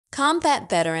Combat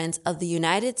veterans of the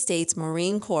United States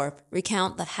Marine Corps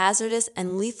recount the hazardous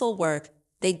and lethal work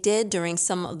they did during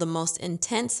some of the most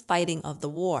intense fighting of the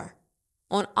war.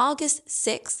 On August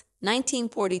 6,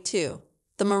 1942,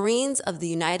 the Marines of the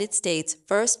United States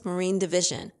 1st Marine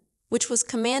Division, which was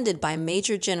commanded by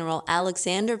Major General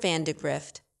Alexander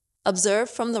Vandegrift,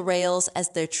 observed from the rails as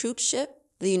their troop ship,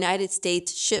 the United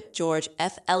States ship George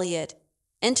F. Elliott,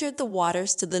 entered the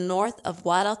waters to the north of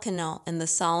Guadalcanal in the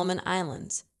Solomon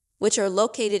Islands, which are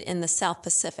located in the South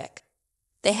Pacific.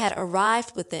 They had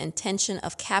arrived with the intention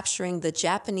of capturing the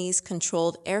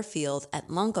Japanese-controlled airfield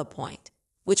at Lunga Point,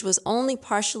 which was only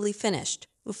partially finished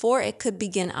before it could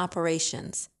begin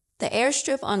operations. The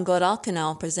airstrip on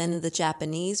Guadalcanal presented the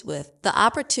Japanese with the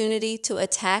opportunity to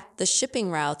attack the shipping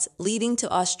routes leading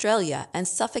to Australia and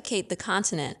suffocate the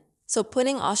continent, so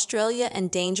putting Australia in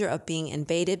danger of being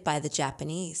invaded by the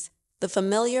Japanese. The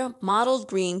familiar mottled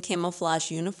green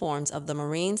camouflage uniforms of the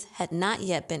Marines had not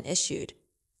yet been issued,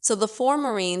 so the 4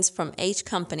 Marines from H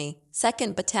Company,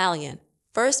 2nd Battalion,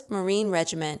 1st Marine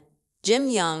Regiment, Jim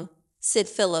Young, Sid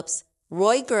Phillips,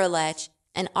 Roy Gerlach,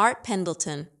 and Art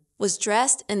Pendleton, was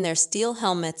dressed in their steel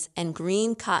helmets and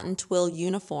green cotton twill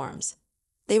uniforms.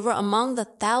 They were among the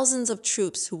thousands of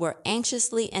troops who were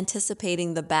anxiously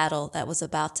anticipating the battle that was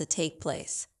about to take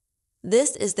place.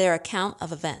 This is their account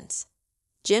of events.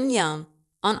 Jim Young,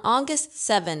 on August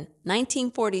 7,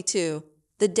 1942,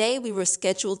 the day we were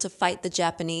scheduled to fight the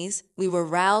Japanese, we were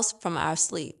roused from our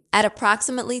sleep. At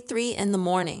approximately 3 in the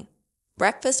morning,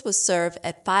 breakfast was served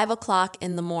at 5 o'clock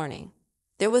in the morning.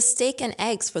 There was steak and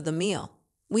eggs for the meal.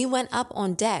 We went up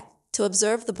on deck to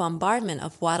observe the bombardment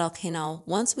of Guadalcanal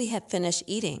once we had finished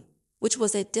eating, which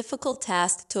was a difficult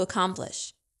task to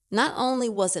accomplish. Not only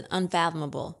was it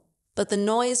unfathomable, but the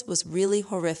noise was really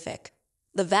horrific.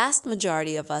 The vast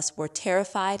majority of us were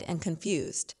terrified and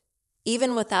confused.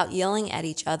 Even without yelling at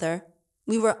each other,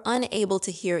 we were unable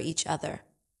to hear each other.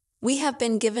 We have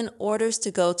been given orders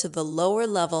to go to the lower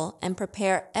level and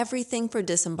prepare everything for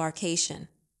disembarkation.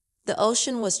 The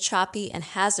ocean was choppy and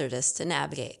hazardous to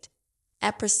navigate.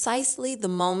 At precisely the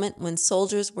moment when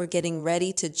soldiers were getting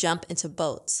ready to jump into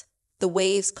boats, the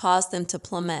waves caused them to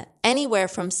plummet anywhere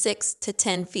from 6 to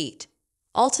 10 feet.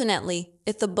 Alternately,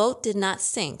 if the boat did not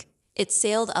sink, it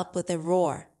sailed up with a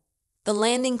roar. The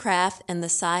landing craft and the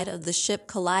side of the ship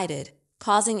collided,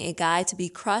 causing a guy to be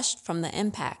crushed from the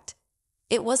impact.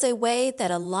 It was a way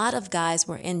that a lot of guys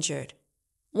were injured.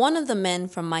 One of the men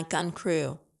from my gun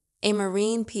crew, a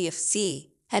Marine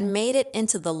PFC, had made it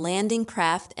into the landing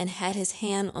craft and had his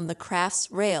hand on the craft's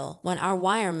rail when our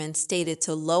wireman stated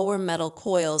to lower metal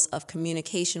coils of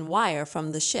communication wire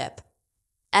from the ship.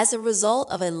 As a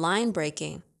result of a line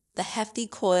breaking, the hefty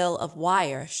coil of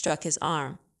wire struck his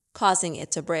arm, causing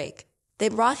it to break. They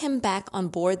brought him back on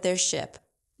board their ship.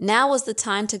 Now was the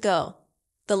time to go.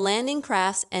 The landing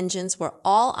craft's engines were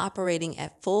all operating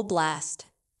at full blast,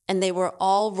 and they were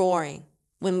all roaring.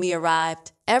 When we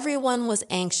arrived, everyone was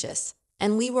anxious,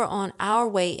 and we were on our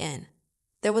way in.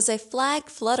 There was a flag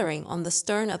fluttering on the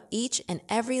stern of each and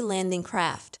every landing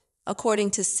craft,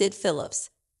 according to Sid Phillips.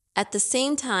 At the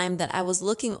same time that I was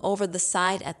looking over the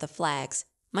side at the flags,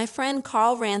 my friend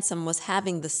Carl Ransom was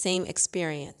having the same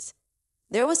experience.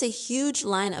 There was a huge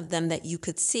line of them that you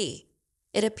could see.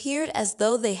 It appeared as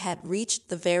though they had reached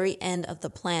the very end of the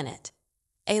planet.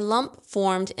 A lump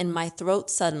formed in my throat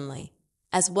suddenly,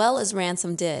 as well as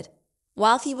Ransom did.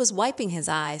 While he was wiping his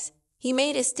eyes, he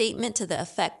made a statement to the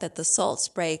effect that the salt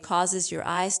spray causes your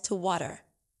eyes to water.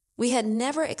 We had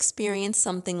never experienced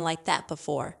something like that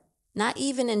before, not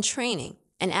even in training,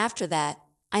 and after that,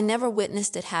 I never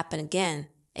witnessed it happen again.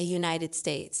 A United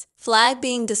States flag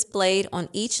being displayed on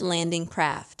each landing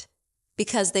craft,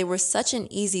 because they were such an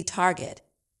easy target.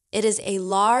 It is a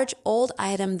large old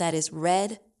item that is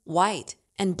red, white,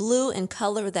 and blue in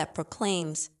color that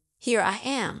proclaims, "Here I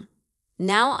am.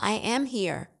 Now I am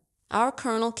here." Our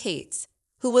Colonel Cates,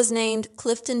 who was named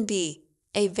Clifton B.,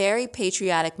 a very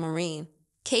patriotic Marine,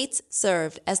 Cates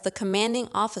served as the commanding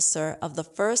officer of the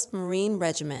 1st Marine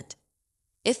Regiment.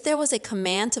 If there was a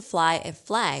command to fly a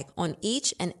flag on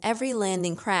each and every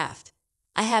landing craft,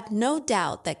 I have no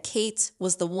doubt that Cates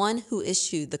was the one who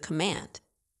issued the command.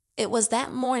 It was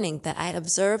that morning that I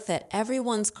observed that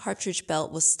everyone's cartridge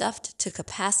belt was stuffed to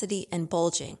capacity and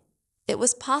bulging. It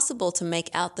was possible to make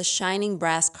out the shining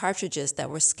brass cartridges that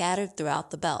were scattered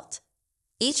throughout the belt.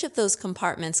 Each of those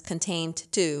compartments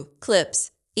contained 2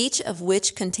 clips, each of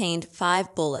which contained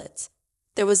 5 bullets.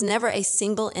 There was never a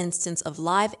single instance of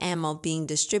live ammo being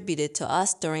distributed to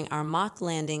us during our mock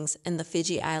landings in the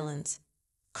Fiji Islands.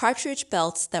 Cartridge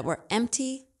belts that were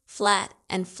empty, flat,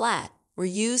 and flat were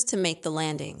used to make the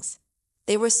landings.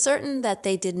 They were certain that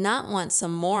they did not want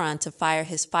some moron to fire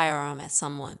his firearm at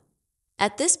someone.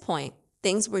 At this point,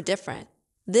 things were different.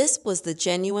 This was the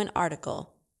genuine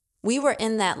article. We were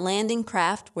in that landing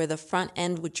craft where the front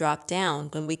end would drop down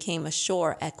when we came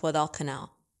ashore at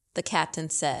Guadalcanal, the captain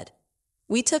said.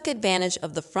 We took advantage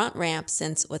of the front ramp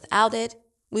since, without it,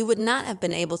 we would not have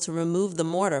been able to remove the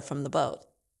mortar from the boat.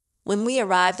 When we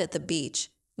arrived at the beach,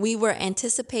 we were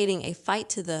anticipating a fight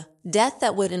to the death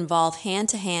that would involve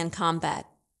hand-to-hand combat.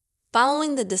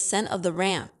 Following the descent of the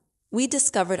ramp, we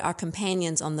discovered our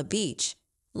companions on the beach,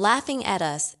 laughing at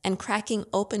us and cracking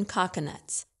open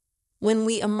coconuts. When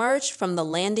we emerged from the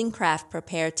landing craft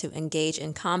prepared to engage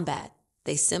in combat,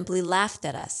 they simply laughed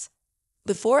at us.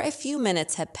 Before a few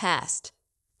minutes had passed,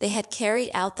 they had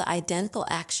carried out the identical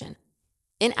action.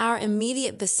 In our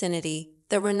immediate vicinity,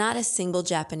 there were not a single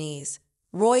Japanese.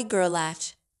 Roy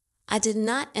Gerlach. I did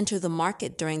not enter the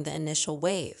market during the initial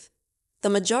wave. The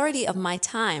majority of my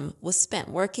time was spent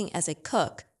working as a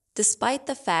cook, despite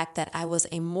the fact that I was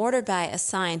a mortar guy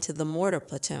assigned to the mortar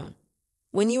platoon.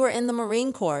 When you were in the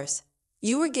Marine Corps,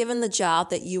 you were given the job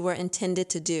that you were intended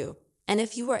to do, and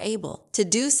if you were able to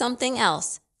do something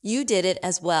else, you did it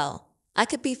as well. I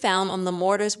could be found on the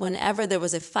mortars whenever there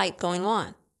was a fight going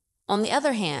on. On the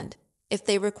other hand, if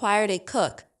they required a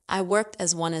cook, I worked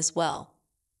as one as well.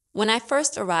 When I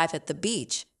first arrived at the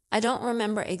beach, I don't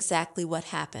remember exactly what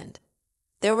happened.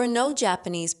 There were no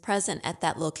Japanese present at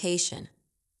that location.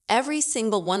 Every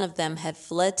single one of them had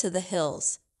fled to the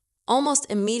hills.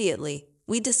 Almost immediately,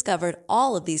 we discovered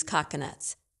all of these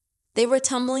coconuts. They were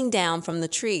tumbling down from the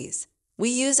trees. We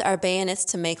used our bayonets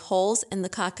to make holes in the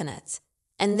coconuts,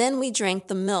 and then we drank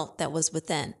the milk that was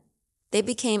within. They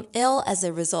became ill as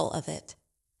a result of it.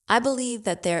 I believe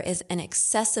that there is an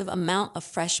excessive amount of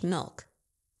fresh milk.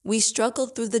 We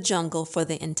struggled through the jungle for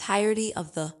the entirety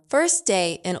of the first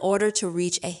day in order to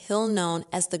reach a hill known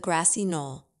as the Grassy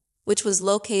Knoll, which was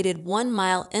located 1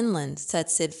 mile inland, said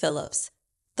Sid Phillips.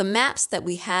 The maps that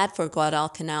we had for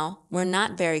Guadalcanal were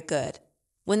not very good.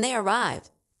 When they arrived,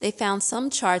 they found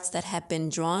some charts that had been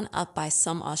drawn up by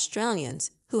some Australians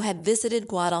who had visited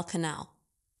Guadalcanal.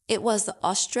 It was the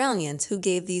Australians who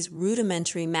gave these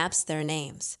rudimentary maps their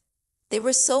names. They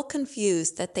were so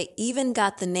confused that they even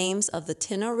got the names of the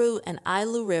Tinaru and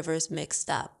Ilu rivers mixed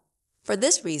up. For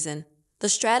this reason, the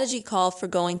strategy called for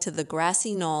going to the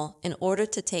Grassy Knoll in order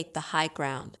to take the high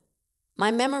ground. My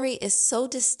memory is so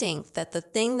distinct that the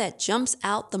thing that jumps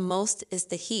out the most is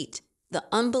the heat, the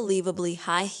unbelievably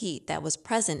high heat that was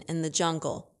present in the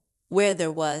jungle, where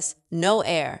there was no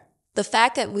air. The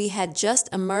fact that we had just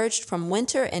emerged from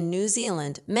winter in New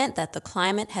Zealand meant that the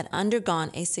climate had undergone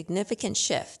a significant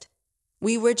shift.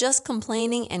 We were just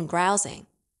complaining and grousing.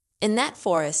 In that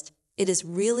forest, it is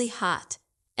really hot,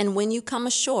 and when you come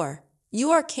ashore,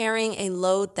 you are carrying a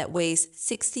load that weighs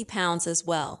 60 pounds as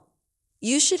well.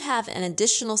 You should have an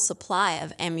additional supply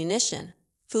of ammunition,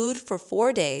 food for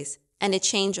 4 days, and a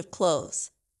change of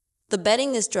clothes. The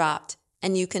bedding is dropped,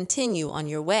 and you continue on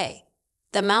your way.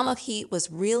 The amount of heat was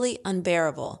really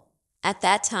unbearable. At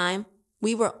that time,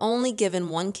 we were only given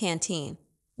one canteen.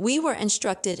 We were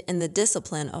instructed in the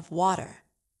discipline of water.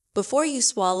 Before you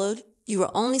swallowed, you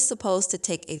were only supposed to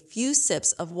take a few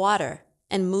sips of water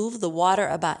and move the water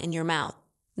about in your mouth.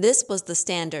 This was the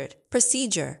standard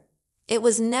procedure. It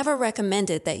was never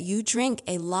recommended that you drink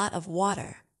a lot of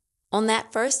water. On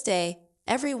that first day,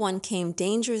 everyone came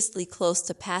dangerously close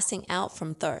to passing out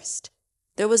from thirst.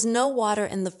 There was no water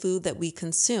in the food that we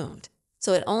consumed,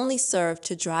 so it only served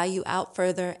to dry you out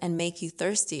further and make you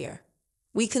thirstier.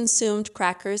 We consumed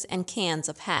crackers and cans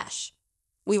of hash.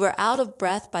 We were out of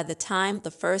breath by the time the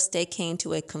first day came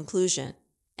to a conclusion,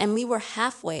 and we were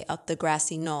halfway up the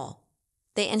grassy knoll.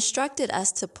 They instructed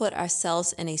us to put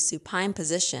ourselves in a supine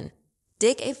position,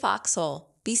 dig a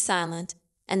foxhole, be silent,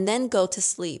 and then go to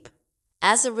sleep.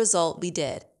 As a result, we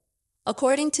did.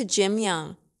 According to Jim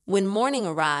Young, when morning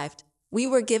arrived, we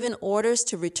were given orders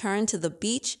to return to the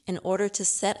beach in order to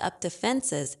set up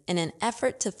defenses in an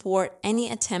effort to thwart any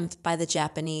attempt by the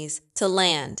Japanese to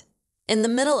land. In the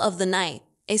middle of the night,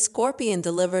 a scorpion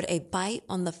delivered a bite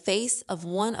on the face of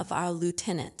one of our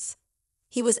lieutenants.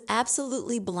 He was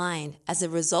absolutely blind as a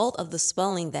result of the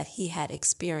swelling that he had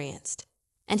experienced,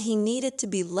 and he needed to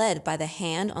be led by the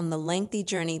hand on the lengthy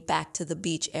journey back to the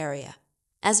beach area.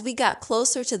 As we got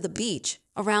closer to the beach,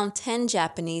 around 10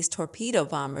 Japanese torpedo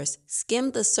bombers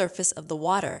skimmed the surface of the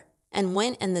water and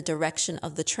went in the direction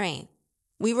of the train.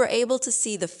 We were able to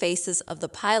see the faces of the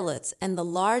pilots and the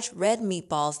large red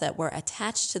meatballs that were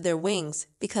attached to their wings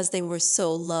because they were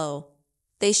so low.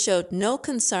 They showed no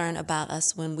concern about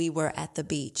us when we were at the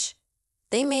beach.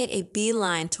 They made a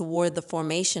beeline toward the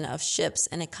formation of ships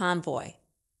in a convoy.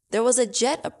 There was a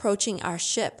jet approaching our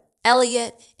ship,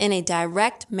 Elliot, in a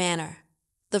direct manner.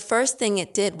 The first thing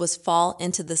it did was fall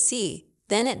into the sea.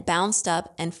 Then it bounced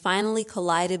up and finally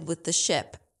collided with the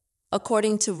ship.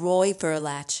 According to Roy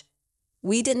Gerlach,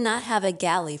 we did not have a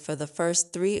galley for the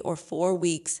first 3 or 4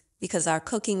 weeks because our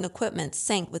cooking equipment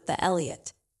sank with the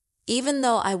Elliot. Even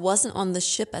though I wasn't on the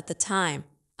ship at the time,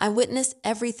 I witnessed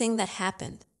everything that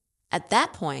happened. At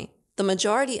that point, the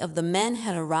majority of the men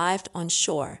had arrived on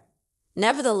shore.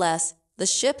 Nevertheless, the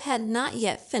ship had not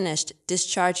yet finished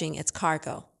discharging its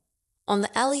cargo. On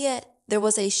the Elliot, there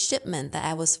was a shipman that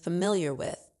I was familiar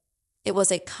with. It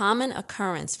was a common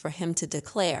occurrence for him to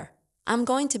declare, "I'm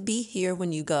going to be here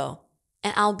when you go,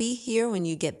 and I'll be here when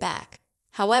you get back."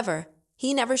 However,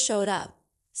 he never showed up.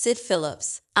 Sid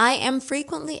Phillips. I am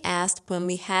frequently asked when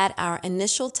we had our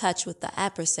initial touch with the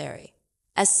adversary.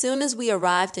 As soon as we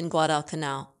arrived in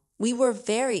Guadalcanal, we were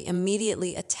very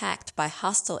immediately attacked by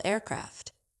hostile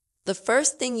aircraft. The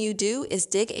first thing you do is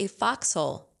dig a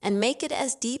foxhole and make it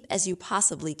as deep as you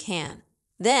possibly can.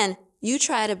 Then, you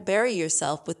try to bury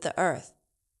yourself with the earth.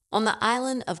 On the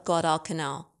island of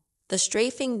Guadalcanal, the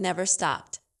strafing never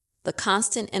stopped. The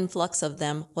constant influx of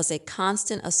them was a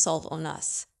constant assault on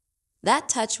us. That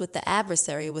touch with the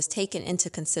adversary was taken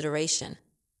into consideration.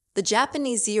 The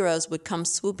Japanese Zeros would come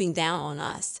swooping down on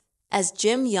us. As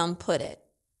Jim Young put it,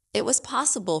 it was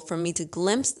possible for me to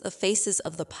glimpse the faces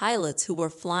of the pilots who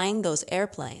were flying those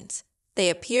airplanes. They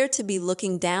appeared to be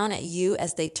looking down at you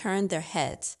as they turned their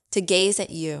heads to gaze at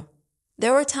you.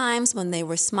 There were times when they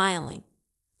were smiling.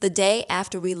 The day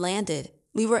after we landed,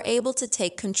 we were able to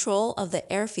take control of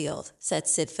the airfield, said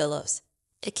Sid Phillips.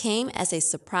 It came as a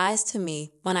surprise to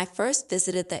me when I first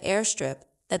visited the airstrip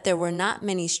that there were not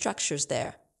many structures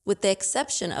there, with the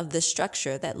exception of this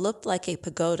structure that looked like a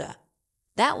pagoda.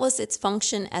 That was its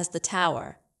function as the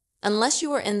tower. Unless you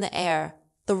were in the air,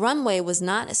 the runway was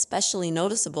not especially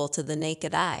noticeable to the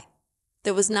naked eye.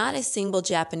 There was not a single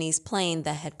Japanese plane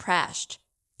that had crashed.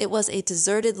 It was a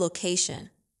deserted location.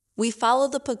 We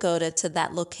followed the pagoda to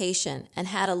that location and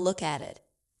had a look at it.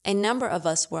 A number of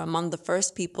us were among the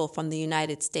first people from the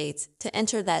United States to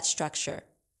enter that structure.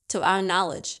 To our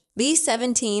knowledge,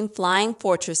 B-17 Flying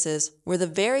Fortresses were the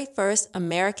very first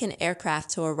American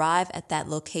aircraft to arrive at that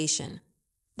location.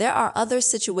 There are other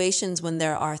situations when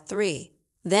there are 3.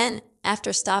 Then,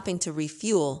 after stopping to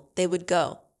refuel, they would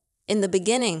go. In the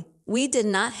beginning, we did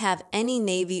not have any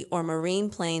Navy or Marine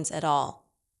planes at all,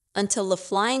 until the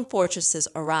Flying Fortresses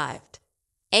arrived.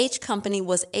 H Company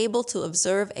was able to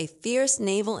observe a fierce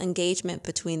naval engagement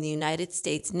between the United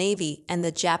States Navy and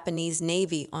the Japanese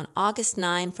Navy on August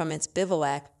 9 from its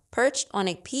bivouac, perched on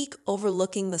a peak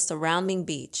overlooking the surrounding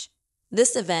beach.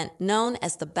 This event, known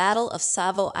as the Battle of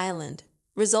Savo Island,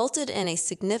 resulted in a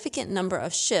significant number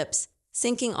of ships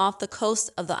sinking off the coast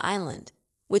of the island,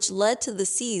 which led to the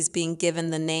seas being given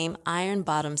the name Iron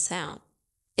Bottom Sound.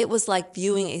 It was like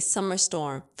viewing a summer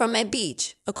storm from a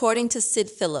beach, according to Sid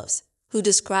Phillips, who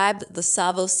described the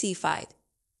Savo sea fight.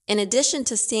 In addition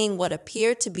to seeing what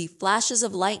appeared to be flashes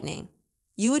of lightning,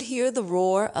 you would hear the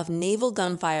roar of naval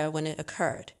gunfire when it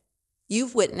occurred.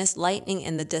 You've witnessed lightning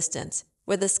in the distance,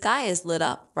 where the sky is lit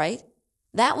up, right?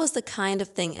 That was the kind of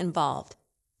thing involved.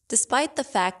 Despite the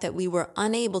fact that we were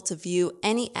unable to view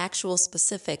any actual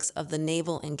specifics of the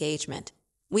naval engagement,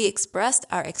 we expressed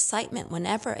our excitement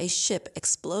whenever a ship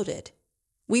exploded.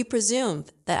 We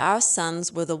presumed that our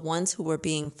sons were the ones who were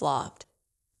being flogged.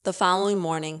 The following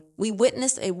morning, we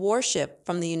witnessed a warship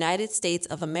from the United States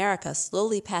of America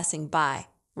slowly passing by,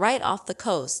 right off the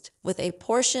coast, with a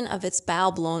portion of its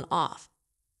bow blown off.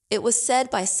 It was said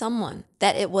by someone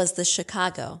that it was the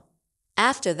Chicago.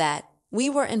 After that, we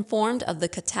were informed of the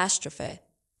catastrophe.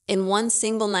 In one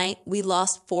single night, we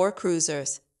lost 4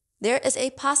 cruisers. There is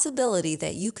a possibility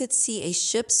that you could see a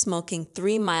ship smoking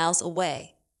 3 miles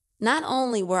away. Not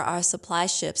only were our supply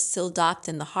ships still docked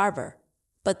in the harbor,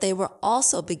 but they were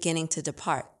also beginning to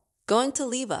depart, going to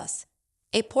leave us.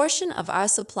 A portion of our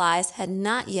supplies had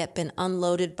not yet been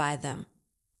unloaded by them.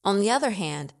 On the other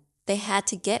hand, they had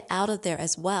to get out of there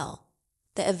as well.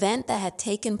 The event that had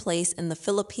taken place in the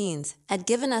Philippines had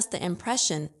given us the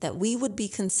impression that we would be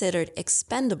considered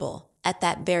expendable at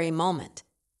that very moment.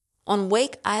 On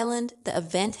Wake Island, the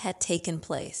event had taken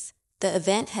place. The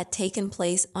event had taken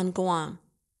place on Guam.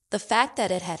 The fact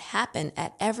that it had happened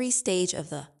at every stage of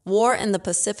the war in the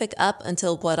Pacific up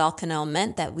until Guadalcanal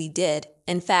meant that we did,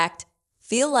 in fact,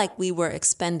 feel like we were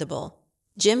expendable.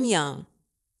 Jim Young.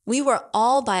 We were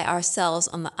all by ourselves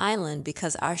on the island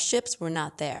because our ships were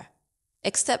not there.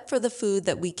 Except for the food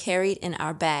that we carried in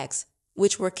our bags,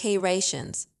 which were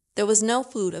K-rations, there was no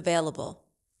food available.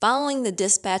 Following the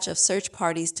dispatch of search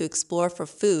parties to explore for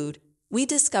food, we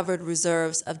discovered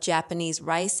reserves of Japanese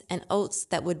rice and oats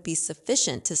that would be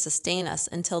sufficient to sustain us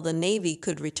until the Navy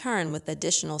could return with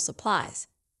additional supplies.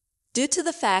 Due to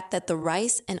the fact that the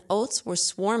rice and oats were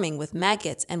swarming with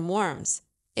maggots and worms,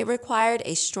 it required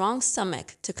a strong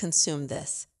stomach to consume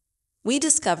this. We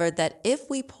discovered that if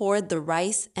we poured the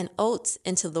rice and oats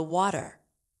into the water,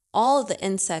 all of the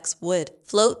insects would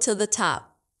float to the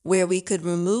top, where we could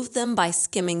remove them by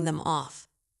skimming them off.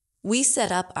 We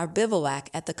set up our bivouac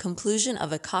at the conclusion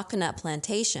of a coconut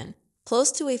plantation,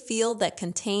 close to a field that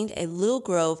contained a little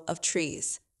grove of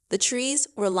trees. The trees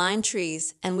were lime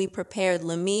trees, and we prepared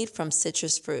lemonade from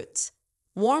citrus fruits.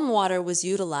 Warm water was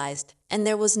utilized, and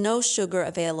there was no sugar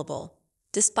available.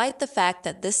 Despite the fact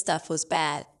that this stuff was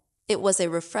bad, it was a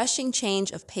refreshing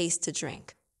change of pace to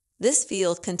drink. This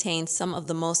field contained some of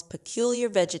the most peculiar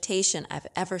vegetation I've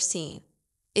ever seen.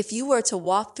 If you were to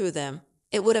walk through them,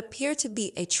 it would appear to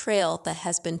be a trail that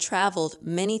has been traveled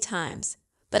many times,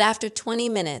 but after 20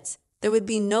 minutes, there would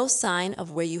be no sign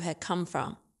of where you had come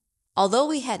from. Although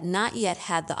we had not yet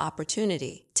had the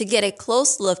opportunity to get a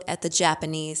close look at the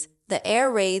Japanese, the air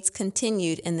raids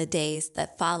continued in the days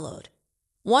that followed.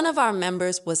 One of our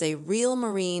members was a real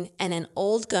Marine and an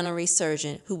old gunnery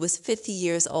surgeon who was 50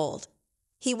 years old.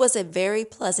 He was a very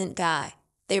pleasant guy.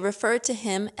 They referred to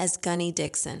him as Gunny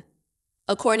Dixon.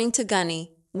 According to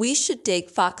Gunny, we should dig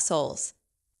foxholes.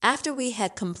 After we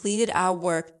had completed our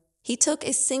work, he took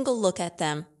a single look at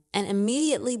them and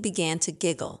immediately began to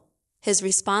giggle. His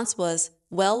response was,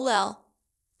 well,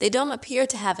 they don't appear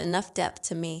to have enough depth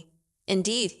to me.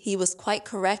 Indeed, he was quite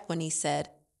correct when he said,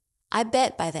 I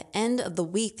bet by the end of the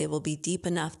week they will be deep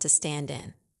enough to stand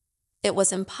in. It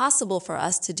was impossible for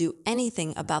us to do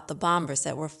anything about the bombers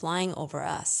that were flying over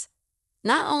us.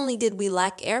 Not only did we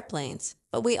lack airplanes,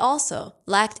 but we also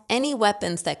lacked any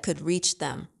weapons that could reach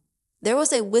them. There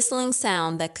was a whistling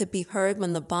sound that could be heard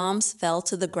when the bombs fell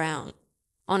to the ground.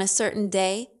 On a certain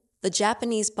day, the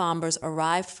Japanese bombers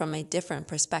arrived from a different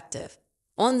perspective.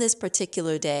 On this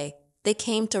particular day, they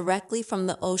came directly from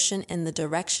the ocean in the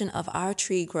direction of our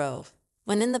tree grove,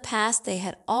 when in the past they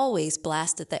had always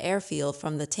blasted the airfield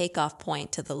from the takeoff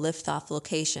point to the liftoff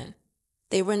location.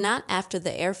 They were not after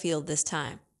the airfield this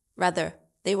time. Rather,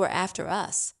 they were after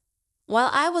us. While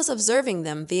I was observing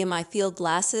them via my field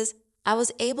glasses, I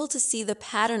was able to see the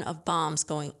pattern of bombs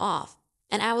going off,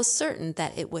 and I was certain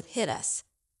that it would hit us.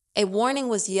 A warning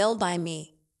was yelled by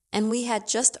me, and we had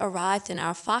just arrived in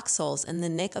our foxholes in the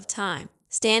nick of time.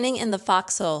 Standing in the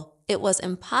foxhole, it was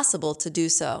impossible to do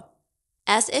so.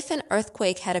 As if an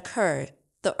earthquake had occurred,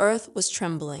 the earth was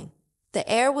trembling. The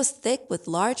air was thick with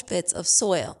large bits of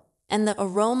soil, and the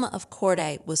aroma of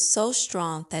cordite was so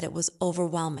strong that it was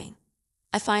overwhelming.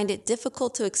 I find it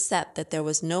difficult to accept that there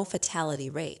was no fatality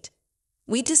rate.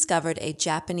 We discovered a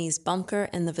Japanese bunker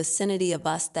in the vicinity of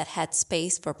us that had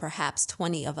space for perhaps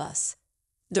 20 of us.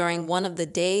 During one of the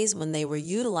days when they were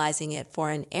utilizing it for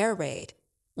an air raid,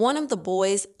 one of the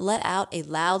boys let out a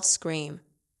loud scream.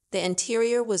 The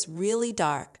interior was really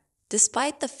dark,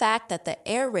 despite the fact that the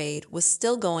air raid was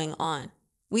still going on.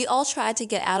 We all tried to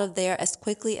get out of there as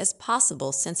quickly as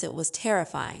possible since it was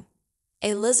terrifying.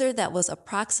 A lizard that was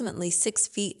approximately 6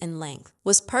 feet in length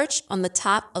was perched on the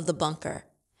top of the bunker,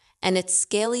 and its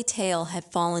scaly tail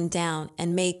had fallen down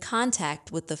and made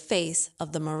contact with the face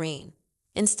of the Marine.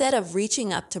 Instead of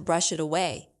reaching up to brush it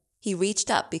away, he reached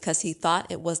up because he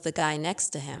thought it was the guy next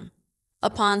to him.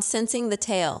 Upon sensing the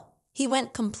tail, he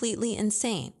went completely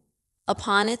insane.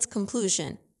 Upon its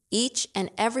conclusion, each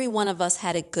and every one of us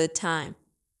had a good time.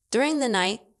 During the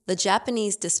night, the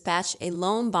Japanese dispatched a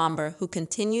lone bomber who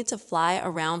continued to fly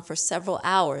around for several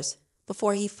hours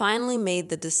before he finally made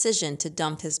the decision to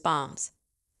dump his bombs.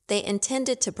 They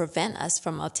intended to prevent us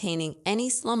from obtaining any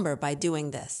slumber by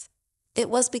doing this. It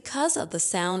was because of the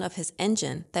sound of his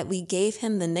engine that we gave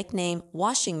him the nickname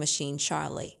Washing Machine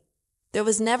Charlie. There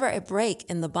was never a break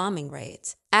in the bombing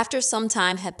raids. After some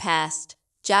time had passed,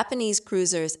 Japanese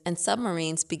cruisers and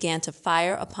submarines began to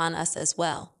fire upon us as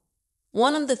well.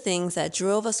 One of the things that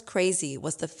drove us crazy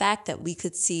was the fact that we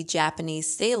could see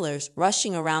Japanese sailors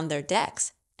rushing around their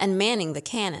decks and manning the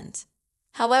cannons.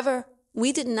 However,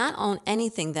 we did not own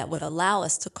anything that would allow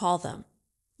us to call them.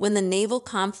 When the naval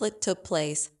conflict took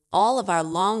place, all of our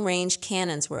long-range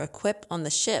cannons were equipped on the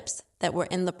ships that were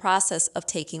in the process of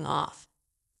taking off.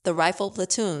 The rifle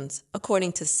platoons,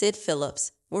 according to Sid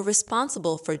Phillips, were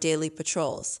responsible for daily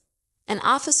patrols. An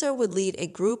officer would lead a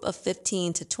group of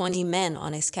 15 to 20 men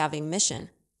on a scouting mission,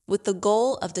 with the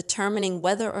goal of determining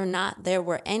whether or not there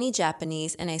were any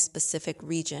Japanese in a specific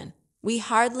region. We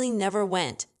hardly never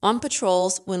went on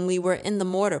patrols when we were in the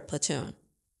mortar platoon.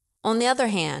 On the other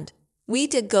hand, We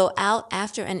did go out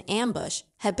after an ambush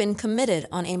had been committed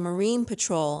on a Marine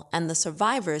patrol and the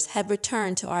survivors had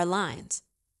returned to our lines.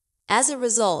 As a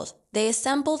result, they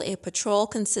assembled a patrol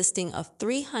consisting of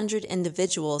 300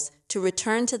 individuals to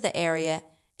return to the area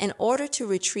in order to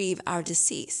retrieve our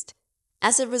deceased.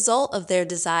 As a result of their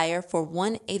desire for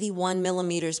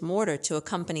 181mm mortar to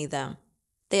accompany them,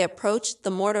 they approached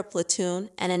the mortar platoon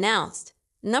and announced,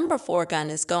 "Number 4 gun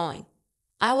is going."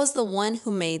 I was the one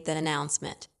who made that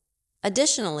announcement.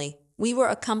 Additionally, we were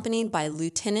accompanied by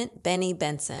Lieutenant Benny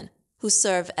Benson, who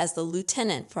served as the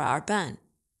lieutenant for our gun.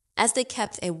 As they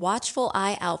kept a watchful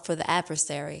eye out for the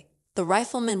adversary, the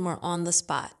riflemen were on the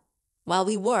spot. While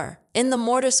we were in the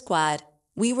mortar squad,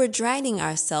 we were dragging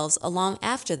ourselves along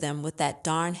after them with that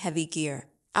darn heavy gear.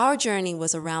 Our journey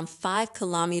was around 5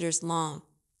 kilometers long,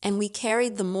 and we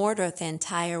carried the mortar the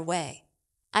entire way.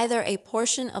 Either a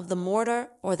portion of the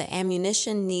mortar or the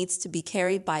ammunition needs to be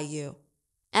carried by you.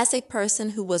 As a person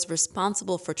who was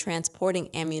responsible for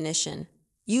transporting ammunition,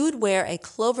 you would wear a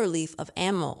clover leaf of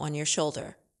ammo on your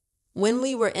shoulder. When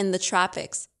we were in the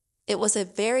tropics, it was a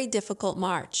very difficult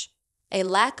march. A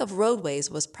lack of roadways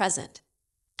was present.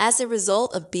 As a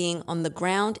result of being on the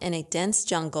ground in a dense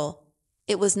jungle,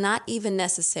 it was not even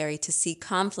necessary to see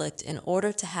conflict in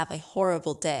order to have a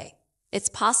horrible day. It's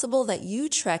possible that you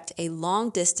trekked a long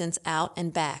distance out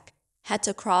and back, had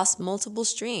to cross multiple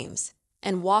streams,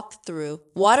 and walked through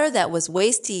water that was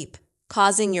waist deep,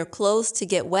 causing your clothes to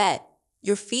get wet,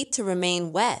 your feet to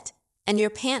remain wet, and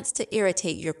your pants to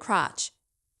irritate your crotch.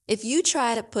 If you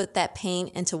try to put that pain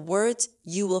into words,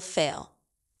 you will fail.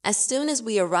 As soon as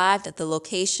we arrived at the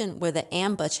location where the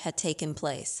ambush had taken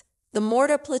place, the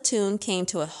mortar platoon came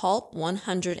to a halt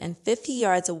 150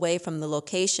 yards away from the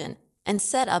location and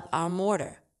set up our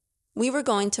mortar. We were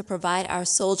going to provide our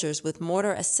soldiers with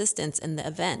mortar assistance in the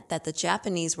event that the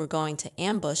Japanese were going to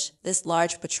ambush this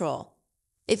large patrol.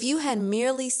 If you had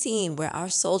merely seen where our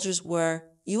soldiers were,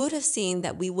 you would have seen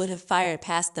that we would have fired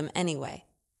past them anyway.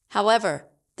 However,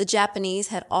 the Japanese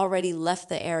had already left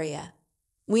the area.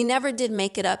 We never did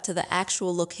make it up to the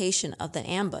actual location of the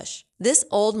ambush. This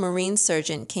old Marine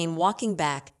sergeant came walking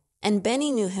back, and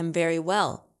Benny knew him very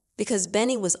well, because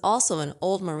Benny was also an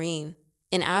old Marine.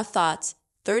 In our thoughts,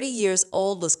 30 years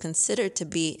old was considered to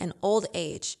be an old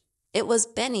age. It was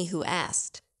Benny who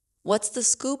asked, "What's the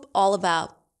scoop all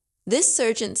about?" This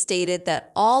sergeant stated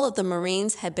that all of the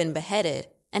Marines had been beheaded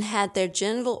and had their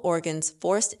genital organs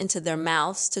forced into their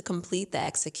mouths to complete the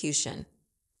execution.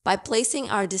 By placing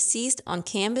our deceased on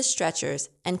canvas stretchers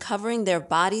and covering their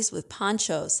bodies with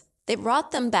ponchos, they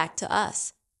brought them back to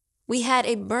us. We had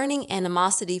a burning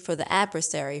animosity for the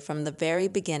adversary from the very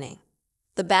beginning.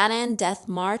 The Bataan Death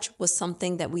March was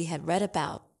something that we had read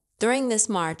about. During this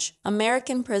march,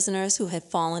 American prisoners who had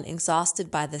fallen exhausted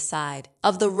by the side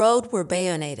of the road were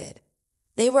bayoneted.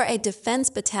 They were a defense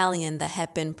battalion that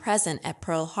had been present at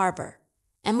Pearl Harbor,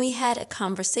 and we had a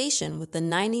conversation with the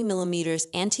 90mm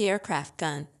anti-aircraft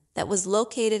gun that was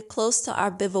located close to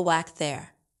our bivouac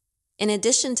there. In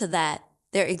addition to that,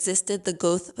 there existed the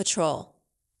Goth Patrol.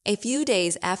 A few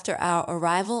days after our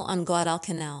arrival on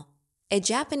Guadalcanal, a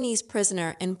Japanese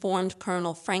prisoner informed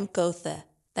Colonel Frank Gotha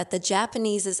that the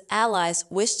Japanese's allies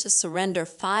wished to surrender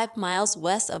 5 miles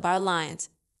west of our lines,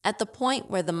 at the point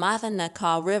where the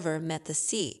Matanakaw River met the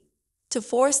sea. To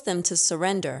force them to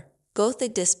surrender, Gotha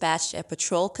dispatched a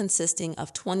patrol consisting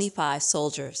of 25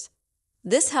 soldiers.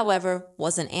 This, however,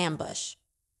 was an ambush.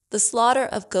 The slaughter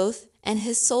of Gotha and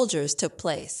his soldiers took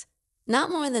place. Not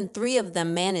more than 3 of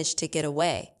them managed to get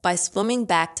away by swimming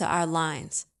back to our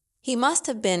lines. He must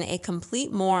have been a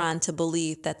complete moron to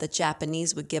believe that the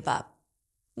Japanese would give up.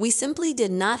 We simply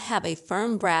did not have a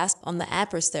firm grasp on the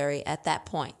adversary at that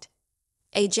point.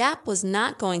 A Jap was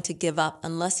not going to give up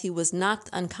unless he was knocked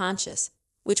unconscious,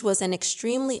 which was an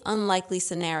extremely unlikely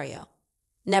scenario.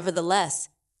 Nevertheless,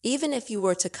 even if you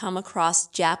were to come across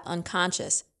Jap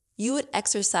unconscious, you would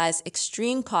exercise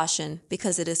extreme caution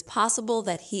because it is possible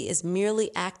that he is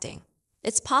merely acting.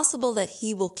 It's possible that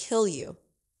he will kill you.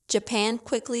 Japan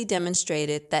quickly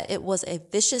demonstrated that it was a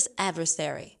vicious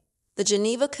adversary. The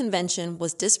Geneva Convention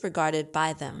was disregarded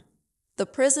by them. The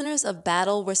prisoners of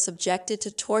battle were subjected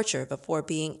to torture before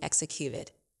being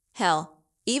executed. Hell,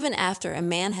 even after a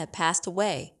man had passed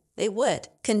away, they would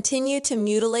continue to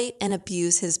mutilate and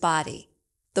abuse his body.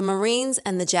 The Marines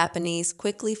and the Japanese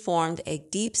quickly formed a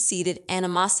deep-seated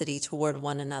animosity toward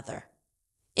one another.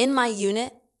 In my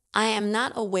unit, I am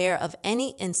not aware of any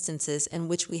instances in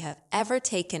which we have ever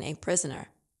taken a prisoner.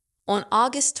 On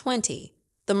August 20,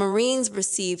 the Marines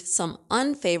received some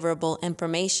unfavorable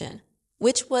information,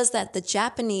 which was that the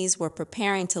Japanese were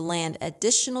preparing to land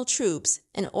additional troops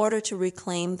in order to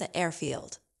reclaim the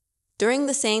airfield. During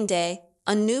the same day,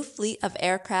 a new fleet of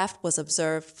aircraft was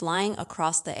observed flying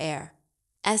across the air.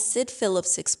 As Sid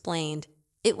Phillips explained,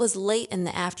 it was late in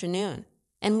the afternoon,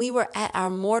 and we were at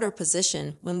our mortar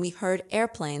position when we heard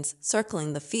airplanes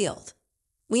circling the field.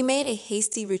 We made a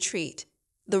hasty retreat.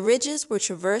 The ridges were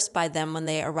traversed by them when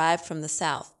they arrived from the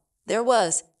south. There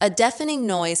was a deafening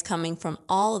noise coming from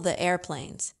all of the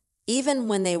airplanes. Even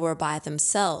when they were by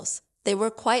themselves, they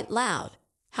were quite loud.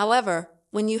 However,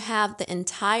 when you have the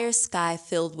entire sky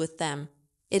filled with them,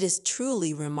 it is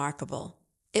truly remarkable.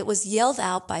 It was yelled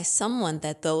out by someone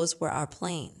that those were our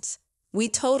planes. We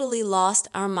totally lost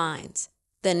our minds.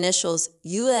 The initials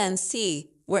UNC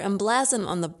were emblazoned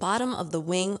on the bottom of the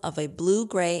wing of a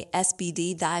blue-gray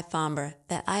SBD dive bomber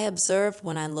that I observed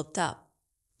when I looked up.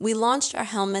 We launched our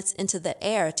helmets into the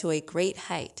air to a great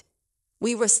height.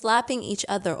 We were slapping each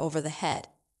other over the head.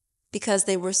 Because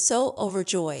they were so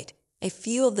overjoyed, a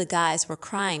few of the guys were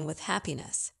crying with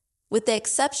happiness. With the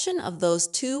exception of those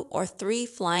 2 or 3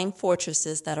 flying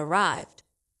fortresses that arrived,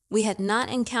 we had not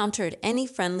encountered any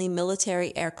friendly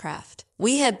military aircraft.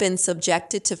 We had been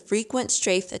subjected to frequent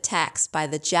strafed attacks by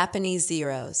the Japanese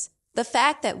Zeros. The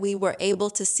fact that we were able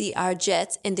to see our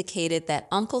jets indicated that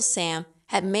Uncle Sam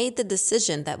had made the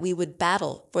decision that we would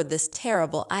battle for this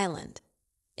terrible island.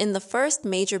 In the first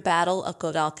major battle of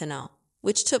Guadalcanal,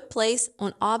 which took place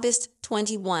on August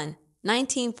 21,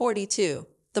 1942,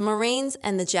 the Marines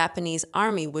and the Japanese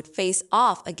Army would face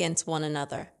off against one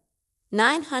another.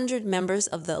 900 members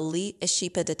of the elite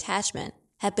Ishipa detachment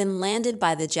had been landed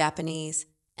by the Japanese,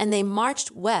 and they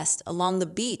marched west along the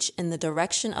beach in the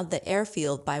direction of the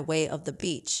airfield by way of the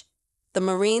beach. The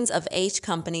Marines of H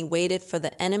Company waited for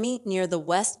the enemy near the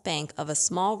west bank of a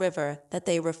small river that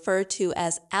they referred to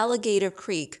as Alligator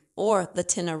Creek or the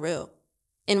Tinaroo.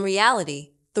 In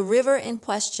reality, the river in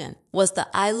question was the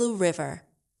Ilu River.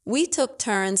 We took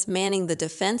turns manning the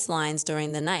defense lines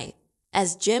during the night,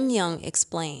 as Jim Young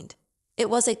explained. It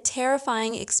was a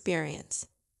terrifying experience.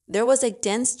 There was a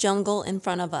dense jungle in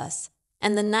front of us,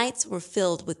 and the nights were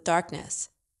filled with darkness.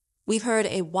 We heard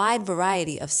a wide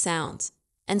variety of sounds,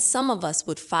 and some of us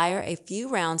would fire a few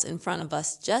rounds in front of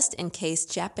us just in case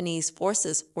Japanese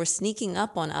forces were sneaking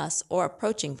up on us or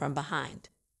approaching from behind.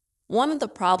 One of the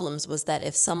problems was that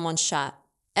if someone shot,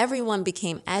 everyone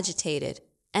became agitated,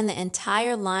 and the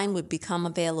entire line would become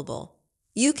available.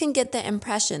 You can get the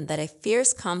impression that a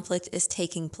fierce conflict is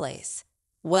taking place.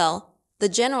 Well, the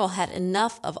general had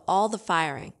enough of all the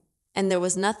firing, and there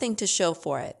was nothing to show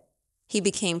for it. He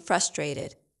became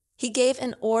frustrated. He gave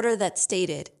an order that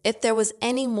stated if there was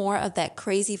any more of that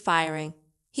crazy firing,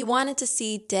 he wanted to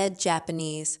see dead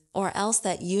Japanese, or else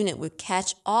that unit would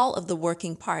catch all of the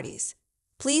working parties.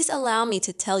 Please allow me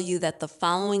to tell you that the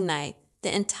following night,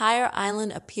 the entire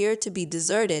island appeared to be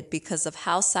deserted because of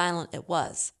how silent it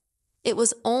was. It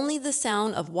was only the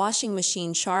sound of washing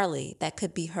machine Charlie that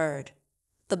could be heard.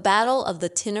 The Battle of the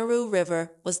Tinaroo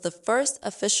River was the first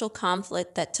official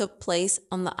conflict that took place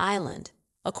on the island,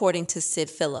 according to Sid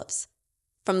Phillips.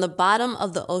 From the bottom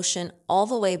of the ocean all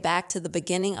the way back to the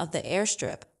beginning of the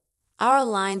airstrip, our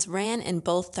lines ran in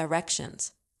both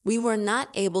directions. We were not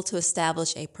able to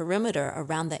establish a perimeter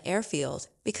around the airfield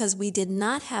because we did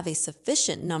not have a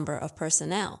sufficient number of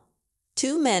personnel.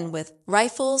 2 men with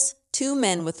rifles, 2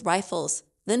 men with rifles,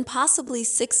 then possibly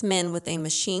 6 men with a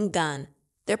machine gun,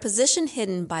 their position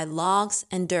hidden by logs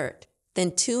and dirt,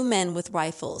 then 2 men with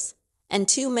rifles, and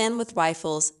 2 men with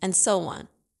rifles, and so on.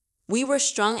 We were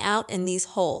strung out in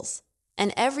these holes,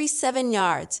 and every 7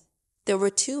 yards, there were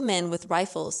 2 men with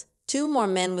rifles, 2 more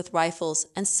men with rifles,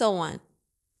 and so on.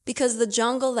 Because the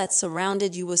jungle that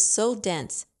surrounded you was so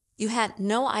dense, you had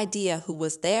no idea who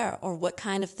was there or what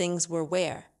kind of things were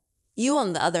where. You,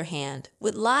 on the other hand,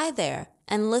 would lie there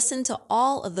and listen to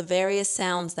all of the various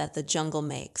sounds that the jungle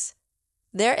makes.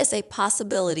 There is a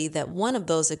possibility that one of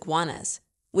those iguanas,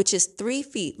 which is 3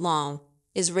 feet long,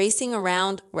 is racing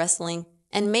around, wrestling,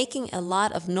 and making a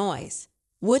lot of noise.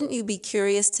 Wouldn't you be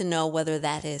curious to know whether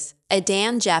that is a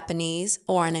damn Japanese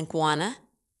or an iguana?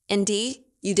 Indeed,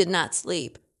 you did not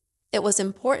sleep. It was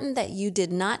important that you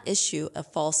did not issue a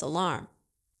false alarm.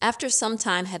 After some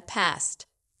time had passed,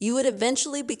 you would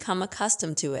eventually become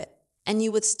accustomed to it, and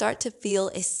you would start to feel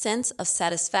a sense of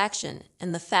satisfaction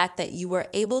in the fact that you were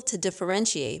able to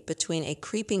differentiate between a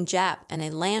creeping Jap and a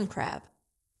land crab.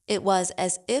 It was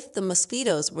as if the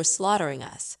mosquitoes were slaughtering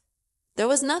us. There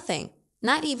was nothing,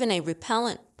 not even a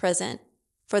repellent, present.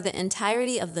 For the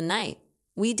entirety of the night,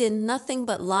 we did nothing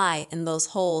but lie in those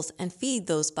holes and feed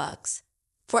those bugs.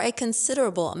 For a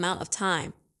considerable amount of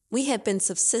time, we had been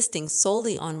subsisting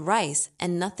solely on rice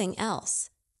and nothing else.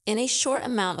 In a short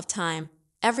amount of time,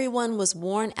 everyone was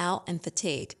worn out and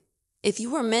fatigued. If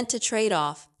you were meant to trade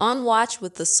off, on watch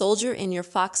with the soldier in your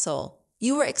foxhole,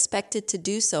 you were expected to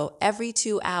do so every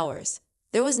 2 hours.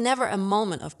 There was never a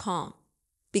moment of calm.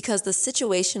 Because the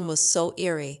situation was so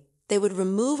eerie, they would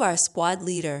remove our squad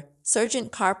leader,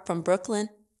 Sergeant Karp from Brooklyn,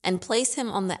 and place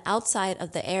him on the outside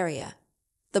of the area.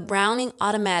 The Browning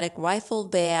automatic rifle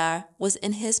Bayard was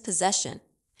in his possession,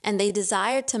 and they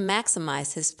desired to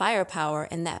maximize his firepower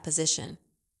in that position.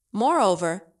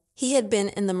 Moreover, he had been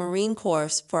in the Marine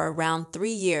Corps for around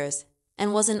 3 years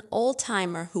and was an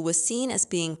old-timer who was seen as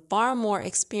being far more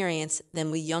experienced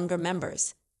than we younger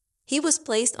members. He was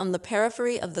placed on the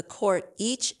periphery of the court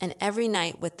each and every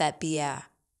night with that Bayard.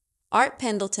 Art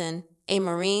Pendleton, a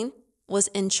Marine, was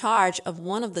in charge of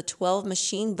one of the 12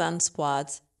 machine gun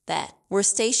squads that were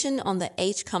stationed on the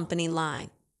H Company line.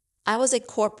 I was a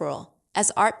corporal,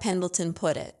 as Art Pendleton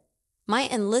put it. My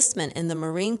enlistment in the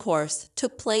Marine Corps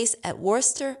took place at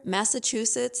Worcester,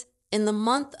 Massachusetts, in the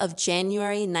month of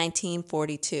January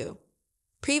 1942.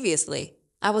 Previously,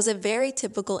 I was a very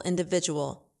typical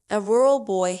individual, a rural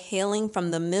boy hailing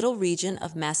from the middle region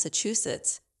of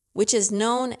Massachusetts, which is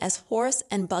known as horse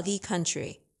and buggy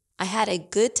country. I had a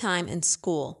good time in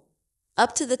school,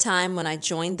 up to the time when I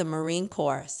joined the Marine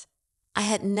Corps. I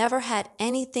had never had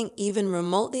anything even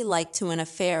remotely like to an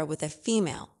affair with a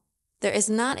female. There is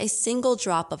not a single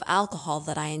drop of alcohol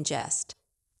that I ingest.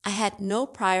 I had no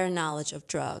prior knowledge of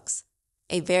drugs.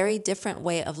 A very different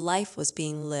way of life was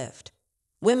being lived.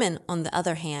 Women, on the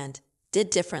other hand, did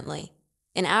differently.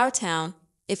 In our town,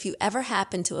 if you ever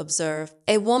happened to observe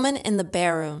a woman in the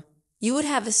barroom, you would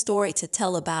have a story to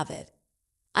tell about it.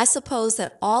 I suppose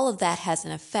that all of that has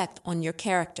an effect on your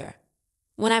character.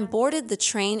 When I boarded the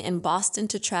train in Boston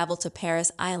to travel to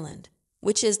Parris Island,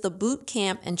 which is the boot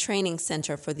camp and training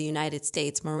center for the United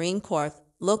States Marine Corps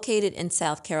located in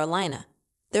South Carolina,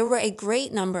 there were a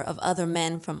great number of other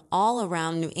men from all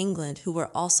around New England who were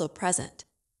also present.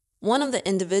 One of the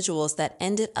individuals that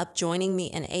ended up joining me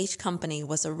in H Company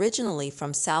was originally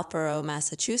from Southborough,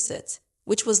 Massachusetts,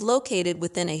 which was located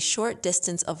within a short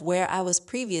distance of where I was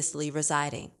previously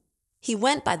residing. He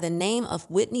went by the name of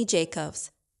Whitney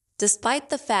Jacobs. Despite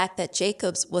the fact that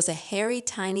Jacobs was a hairy,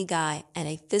 tiny guy and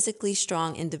a physically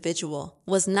strong individual,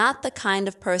 was not the kind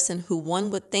of person who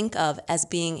one would think of as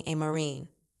being a Marine.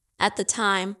 At the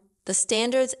time, the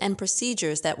standards and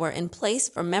procedures that were in place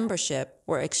for membership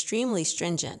were extremely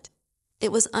stringent.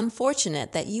 It was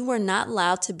unfortunate that you were not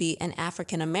allowed to be an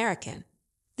African American.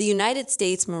 The United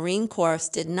States Marine Corps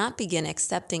did not begin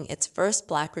accepting its first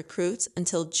black recruits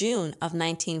until June of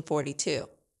 1942.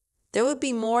 There would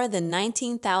be more than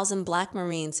 19,000 black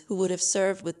Marines who would have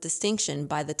served with distinction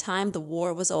by the time the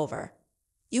war was over.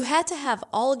 You had to have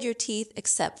all your teeth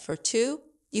except for 2.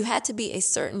 You had to be a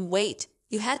certain weight.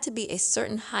 You had to be a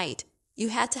certain height. You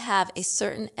had to have a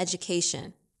certain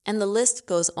education. And the list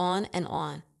goes on,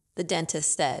 the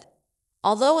dentist said.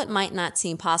 Although it might not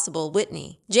seem possible,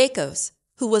 Whitney Jacobs,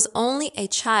 who was only a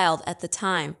child at the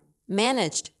time,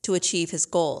 managed to achieve his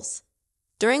goals.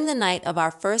 During the night of our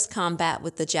first combat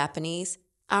with the Japanese,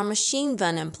 our machine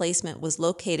gun emplacement was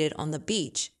located on the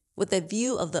beach with a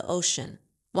view of the ocean,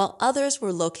 while others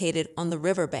were located on the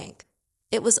riverbank.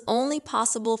 It was only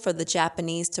possible for the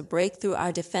Japanese to break through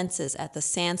our defenses at the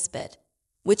sandspit,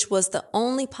 which was the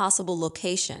only possible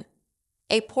location.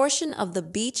 A portion of the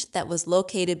beach that was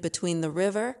located between the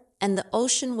river and the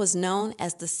ocean was known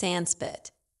as the sandspit.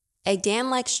 A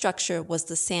dam-like structure was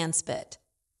the sandspit.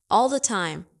 All the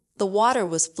time, the water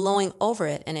was flowing over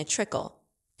it in a trickle.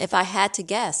 If I had to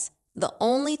guess, the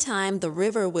only time the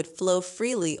river would flow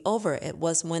freely over it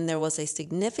was when there was a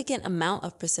significant amount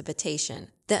of precipitation.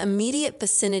 The immediate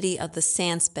vicinity of the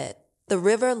sandspit, the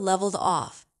river leveled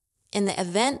off. In the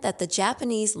event that the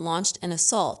Japanese launched an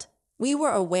assault, we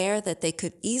were aware that they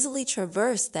could easily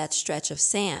traverse that stretch of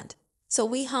sand, so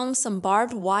we hung some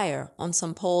barbed wire on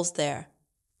some poles there.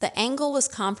 The angle was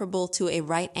comparable to a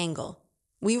right angle.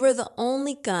 We were the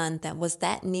only gun that was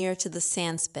that near to the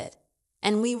sandspit,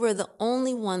 and we were the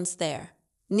only ones there.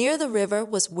 Near the river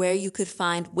was where you could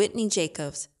find Whitney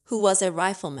Jacobs, who was a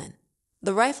rifleman.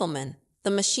 The riflemen,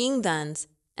 the machine guns,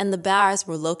 and the bars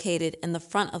were located in the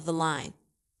front of the line.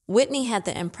 Whitney had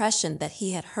the impression that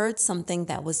he had heard something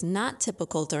that was not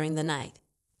typical during the night.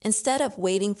 Instead of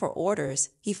waiting for orders,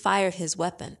 he fired his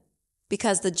weapon.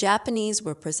 Because the Japanese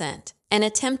were present and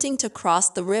attempting to cross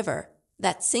the river,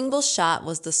 that single shot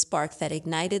was the spark that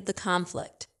ignited the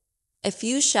conflict. A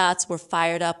few shots were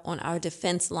fired up on our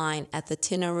defense line at the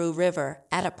Tinaroo River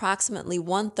at approximately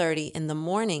 1:30 in the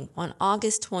morning on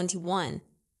August 21,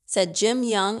 said Jim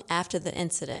Young after the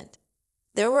incident.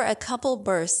 There were a couple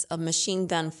bursts of machine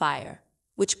gun fire,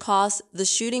 which caused the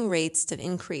shooting rates to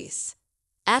increase.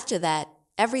 After that,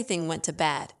 everything went to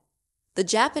bad. The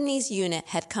Japanese unit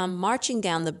had come marching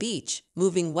down the beach,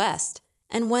 moving west,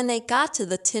 and when they got to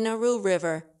the Tinaru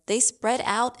River, they spread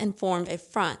out and formed a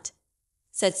front,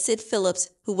 said Sid Phillips,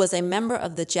 who was a member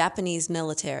of the Japanese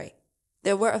military.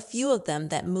 There were a few of them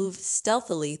that moved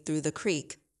stealthily through the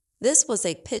creek. This was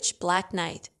a pitch-black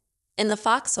night. In the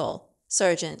foxhole,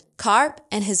 Sergeant Carp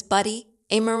and his buddy,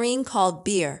 a Marine called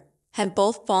Beer, had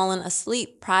both fallen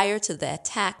asleep prior to the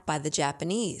attack by the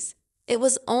Japanese. It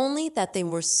was only that they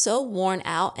were so worn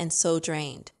out and so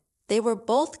drained. They were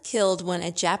both killed when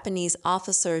a Japanese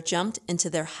officer jumped into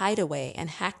their hideaway and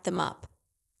hacked them up.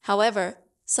 However,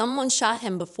 someone shot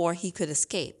him before he could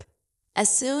escape.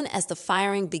 As soon as the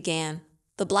firing began,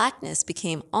 the blackness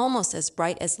became almost as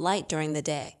bright as light during the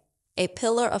day. A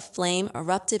pillar of flame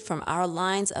erupted from our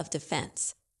lines of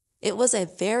defense. It was a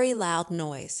very loud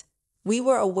noise. We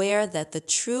were aware that the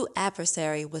true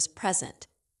adversary was present.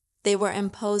 They were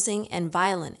imposing and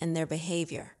violent in their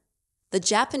behavior. The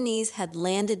Japanese had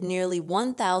landed nearly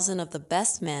 1,000 of the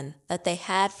best men that they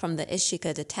had from the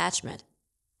Ishika detachment.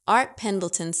 Art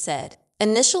Pendleton said,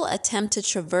 "Initial attempt to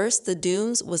traverse the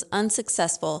dunes was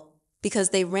unsuccessful because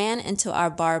they ran into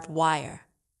our barbed wire.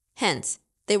 Hence,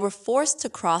 they were forced to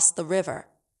cross the river.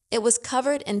 It was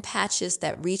covered in patches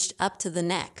that reached up to the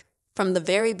neck. From the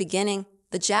very beginning,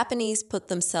 the Japanese put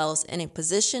themselves in a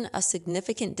position of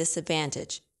significant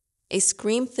disadvantage. A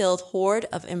scream-filled horde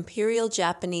of Imperial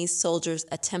Japanese soldiers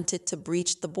attempted to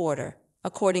breach the border,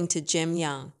 according to Jim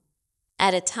Young.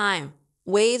 At a time,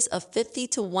 waves of 50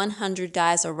 to 100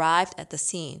 guys arrived at the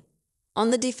scene.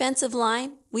 On the defensive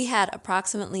line, we had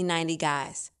approximately 90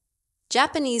 guys.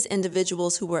 Japanese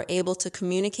individuals who were able to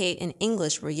communicate in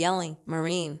English were yelling,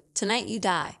 'Marine, tonight you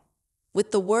die,'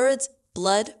 with the words,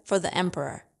 'Blood for the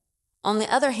Emperor.' On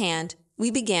the other hand, we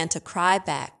began to cry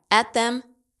back at them,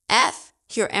 'F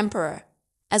your Emperor,'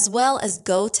 as well as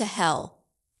 'Go to hell,'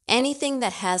 anything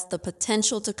that has the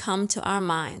potential to come to our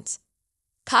minds.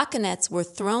 Coconuts were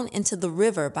thrown into the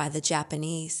river by the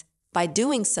Japanese. By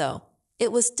doing so,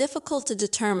 it was difficult to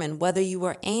determine whether you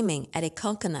were aiming at a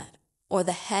coconut or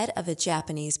the head of a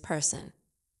Japanese person.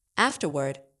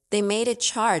 Afterward, they made a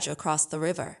charge across the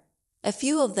river. A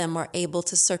few of them were able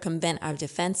to circumvent our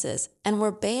defenses and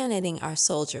were bayoneting our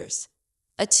soldiers.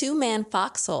 A 2-man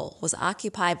foxhole was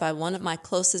occupied by one of my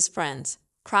closest friends,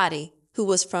 Crotty, who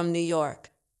was from New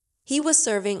York. He was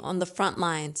serving on the front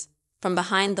lines. From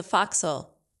behind the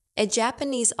foxhole, a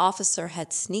Japanese officer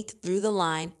had sneaked through the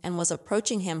line and was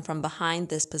approaching him from behind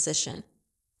this position.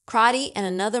 Crotty and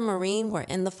another Marine were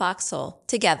in the foxhole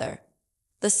together.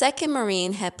 The second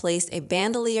Marine had placed a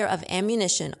bandolier of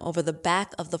ammunition over the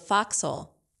back of the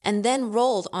foxhole and then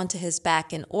rolled onto his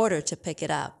back in order to pick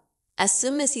it up. As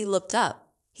soon as he looked up,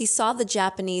 he saw the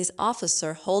Japanese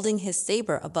officer holding his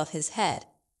saber above his head.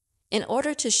 In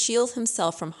order to shield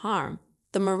himself from harm,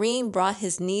 the Marine brought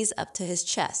his knees up to his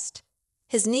chest.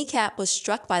 His kneecap was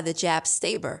struck by the Jap's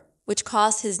saber, which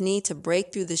caused his knee to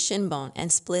break through the shin bone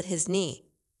and split his knee.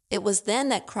 It was then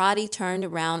that Crotty turned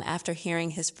around after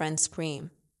hearing his friend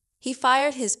scream. He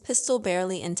fired his pistol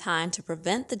barely in time to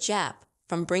prevent the Jap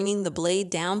from bringing the blade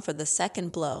down for the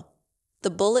second blow. The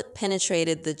bullet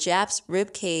penetrated the Jap's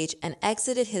rib cage and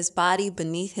exited his body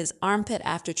beneath his armpit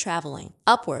after traveling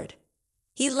upward.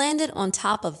 He landed on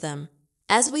top of them.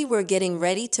 As we were getting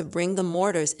ready to bring the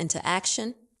mortars into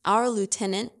action, our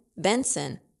Lieutenant,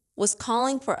 Benson, was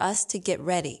calling for us to get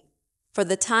ready. For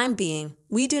the time being,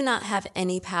 we do not have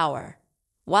any power.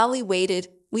 While we waited,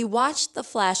 we watched the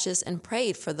flashes and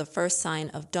prayed for the first sign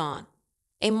of dawn.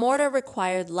 A mortar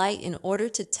required light in order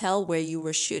to tell where you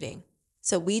were shooting.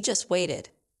 So we just waited.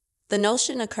 The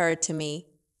notion occurred to me,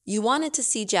 you wanted to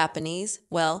see Japanese?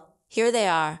 Well, here they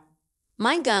are.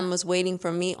 My gun was waiting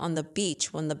for me on the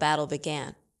beach when the battle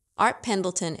began. Art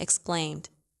Pendleton exclaimed.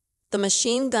 The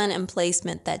machine gun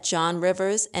emplacement that John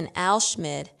Rivers and Al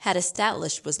Schmid had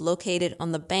established was located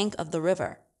on the bank of the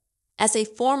river. As a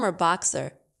former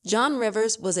boxer, John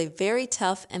Rivers was a very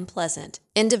tough and pleasant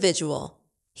individual.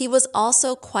 He was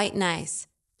also quite nice.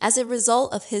 As a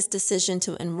result of his decision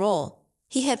to enroll,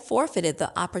 he had forfeited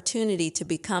the opportunity to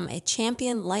become a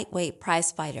champion lightweight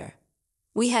prizefighter.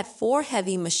 We had 4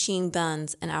 heavy machine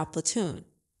guns in our platoon,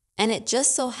 and it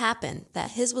just so happened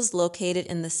that his was located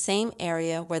in the same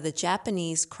area where the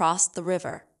Japanese crossed the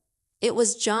river. It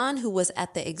was John who was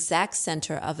at the exact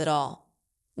center of it all.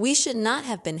 We should not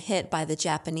have been hit by the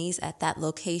Japanese at that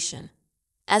location.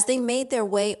 As they made their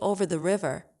way over the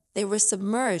river, they were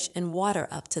submerged in water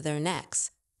up to their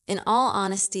necks. In all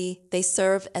honesty, they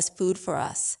served as food for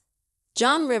us.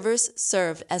 John Rivers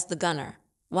served as the gunner,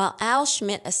 while Al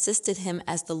Schmidt assisted him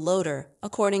as the loader,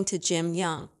 according to Jim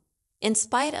Young. in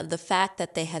spite of the fact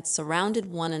that they had surrounded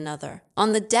one another.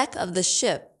 On the deck of the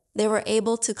ship, they were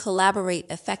able to collaborate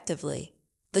effectively.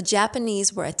 The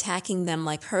Japanese were attacking them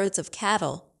like herds of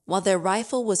cattle, while their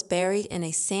rifle was buried in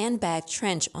a sandbag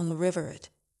trench on the riverbed.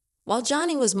 While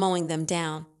Johnny was mowing them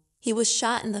down, he was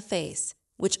shot in the face,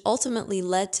 which ultimately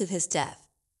led to his death.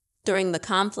 During the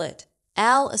conflict,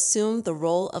 Al assumed the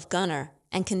role of gunner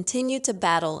and continued to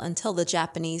battle until the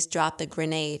Japanese dropped a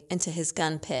grenade into his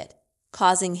gun pit,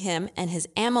 causing him and his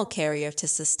ammo carrier to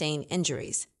sustain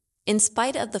injuries. In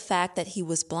spite of the fact that he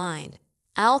was blind,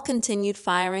 Al continued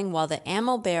firing while the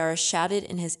ammo bearer shouted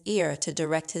in his ear to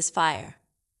direct his fire.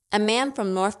 A man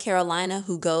from North Carolina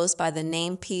who goes by the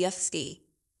name P.F. Ski.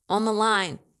 On the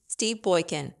line, Steve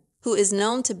Boykin, who is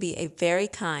known to be a very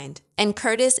kind and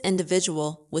courteous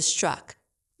individual, was struck.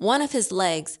 One of his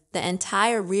legs, the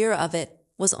entire rear of it,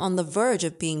 was on the verge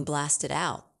of being blasted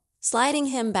out. Sliding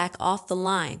him back off the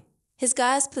line, his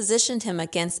guys positioned him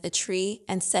against a tree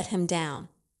and set him down.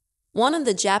 One of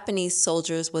the Japanese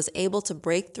soldiers was able to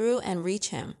break through and reach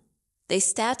him. They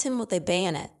stabbed him with a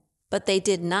bayonet, but they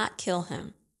did not kill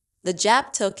him. The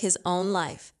Jap took his own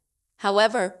life.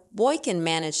 However, Boykin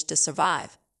managed to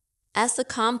survive. As the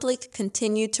conflict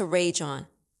continued to rage on,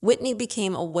 Whitney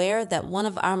became aware that one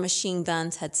of our machine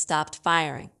guns had stopped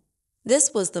firing.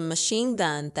 This was the machine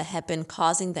gun that had been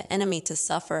causing the enemy to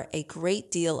suffer a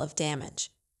great deal of damage.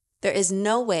 There is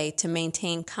no way to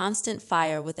maintain constant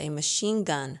fire with a machine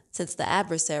gun since the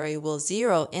adversary will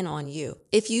zero in on you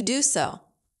if you do so.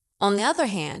 On the other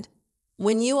hand,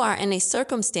 when you are in a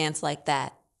circumstance like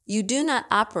that, you do not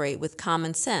operate with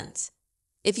common sense.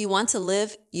 If you want to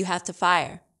live, you have to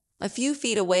fire. A few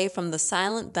feet away from the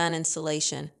silent gun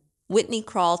installation, Whitney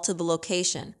crawled to the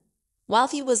location. While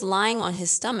he was lying on his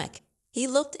stomach, he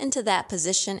looked into that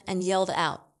position and yelled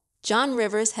out. John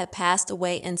Rivers had passed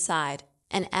away inside,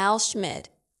 and Al Schmid,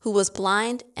 who was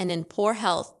blind and in poor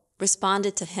health,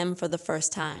 responded to him for the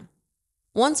first time.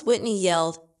 Once Whitney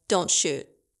yelled, "Don't shoot.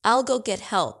 I'll go get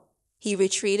help," he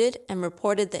retreated and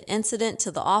reported the incident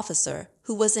to the officer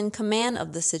who was in command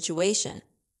of the situation.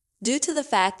 Due to the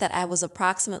fact that I was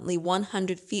approximately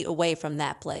 100 feet away from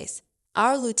that place,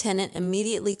 our lieutenant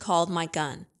immediately called my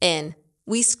gun in.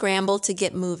 We scrambled to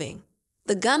get moving.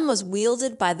 The gun was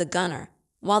wielded by the gunner,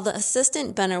 while the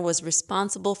assistant gunner was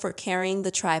responsible for carrying the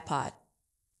tripod.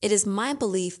 It is my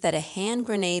belief that a hand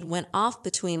grenade went off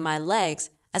between my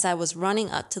legs as I was running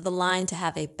up to the line to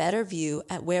have a better view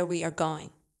at where we are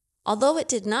going. Although it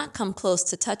did not come close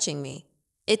to touching me,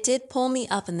 it did pull me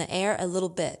up in the air a little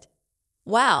bit.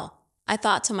 Wow, I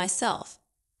thought to myself,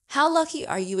 how lucky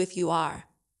are you if you are?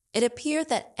 It appeared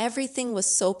that everything was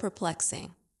so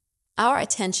perplexing. Our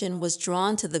attention was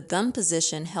drawn to the gun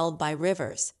position held by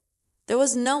Rivers. There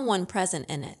was no one present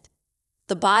in it.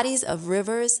 The bodies of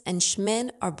Rivers and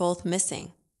Schmid are both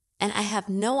missing, and I have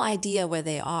no idea where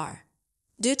they are.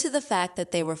 Due to the fact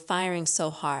that they were firing so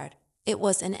hard, it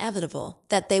was inevitable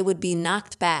that they would be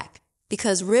knocked back.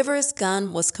 Because Rivers'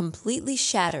 gun was completely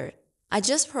shattered, I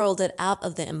just hurled it out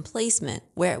of the emplacement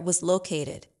where it was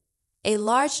located. A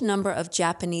large number of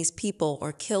Japanese people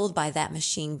were killed by that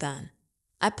machine gun.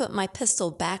 I put my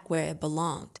pistol back where it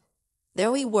belonged.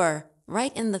 There we were,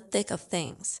 right in the thick of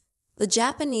things. The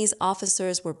Japanese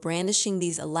officers were brandishing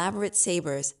these elaborate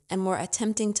sabers and were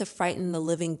attempting to frighten the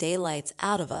living daylights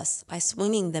out of us by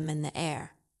swinging them in the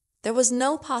air. There was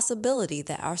no possibility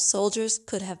that our soldiers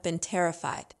could have been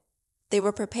terrified. They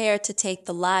were prepared to take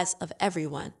the lives of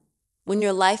everyone. When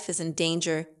your life is in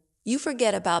danger, you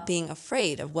forget about being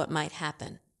afraid of what might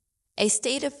happen. A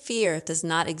state of fear does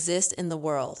not exist in the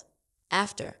world.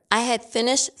 After I had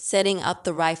finished setting up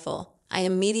the rifle, I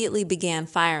immediately began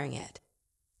firing it.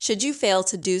 Should you fail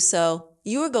to do so,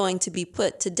 you are going to be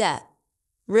put to death.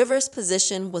 Rivers'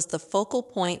 position was the focal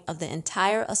point of the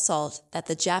entire assault that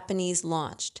the Japanese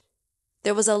launched.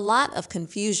 There was a lot of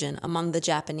confusion among the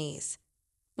Japanese.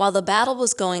 While the battle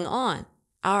was going on,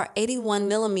 our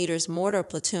 81mm mortar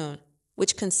platoon,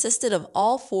 which consisted of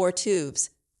all 4 tubes,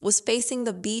 was facing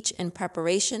the beach in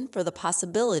preparation for the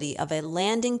possibility of a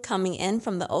landing coming in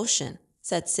from the ocean,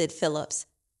 said Sid Phillips.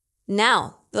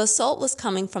 Now, the assault was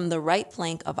coming from the right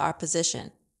flank of our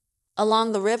position.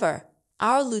 Along the river,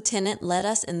 our lieutenant led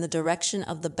us in the direction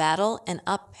of the battle and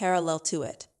up parallel to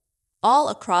it. All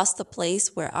across the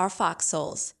place were our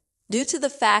foxholes. Due to the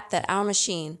fact that our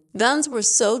machine guns were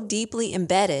so deeply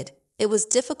embedded, it was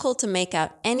difficult to make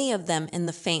out any of them in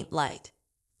the faint light.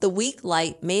 The weak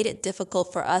light made it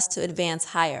difficult for us to advance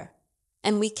higher,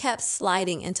 and we kept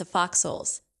sliding into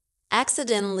foxholes.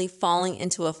 Accidentally falling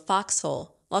into a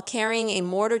foxhole while carrying a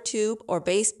mortar tube or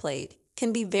base plate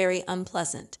can be very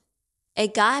unpleasant. A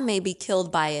guy may be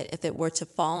killed by it if it were to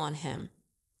fall on him.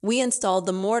 We installed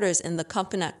the mortars in the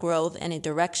coconut grove in a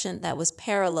direction that was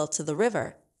parallel to the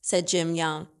river, said Jim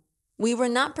Young. We were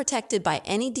not protected by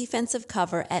any defensive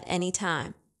cover at any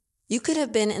time. You could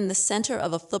have been in the center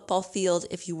of a football field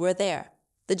if you were there.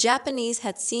 The Japanese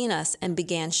had seen us and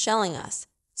began shelling us,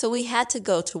 so we had to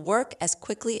go to work as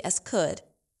quickly as could,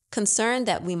 concerned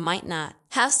that we might not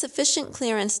have sufficient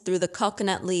clearance through the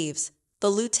coconut leaves. The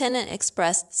lieutenant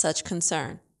expressed such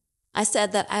concern. I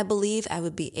said that I believed I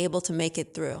would be able to make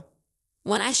it through.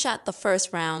 When I shot the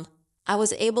first round, I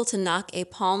was able to knock a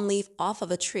palm leaf off of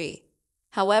a tree.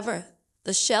 However,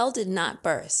 the shell did not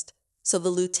burst, so the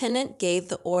lieutenant gave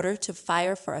the order to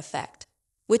fire for effect,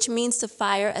 which means to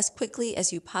fire as quickly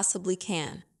as you possibly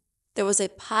can. There was a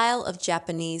pile of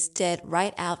Japanese dead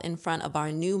right out in front of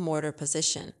our new mortar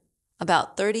position,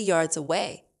 about 30 yards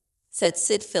away, said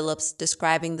Sid Phillips,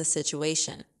 describing the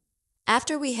situation.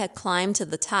 After we had climbed to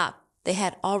the top, they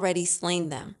had already slain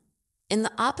them. In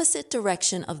the opposite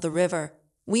direction of the river,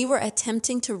 we were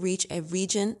attempting to reach a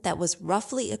region that was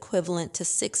roughly equivalent to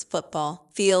 6 football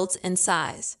fields in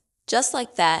size. Just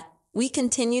like that, we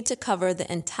continued to cover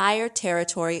the entire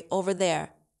territory over there.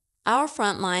 Our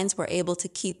front lines were able to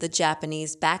keep the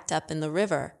Japanese backed up in the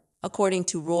river, according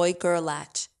to Roy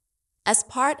Gerlach. As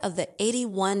part of the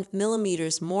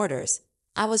 81mm mortars,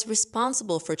 I was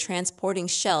responsible for transporting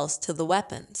shells to the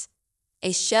weapons.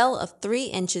 A shell of 3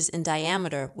 inches in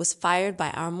diameter was fired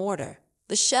by our mortar.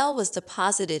 The shell was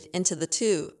deposited into the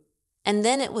tube, and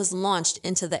then it was launched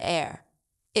into the air.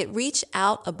 It reached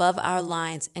out above our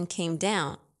lines and came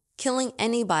down, killing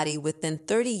anybody within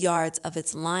 30 yards of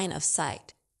its line of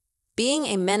sight. Being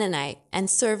a Mennonite and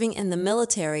serving in the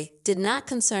military did not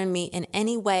concern me in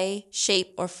any way,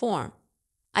 shape, or form.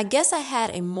 I guess I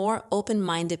had a more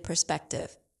open-minded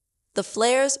perspective. The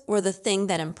flares were the thing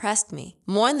that impressed me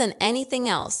more than anything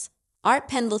else, Art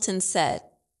Pendleton said.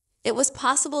 It was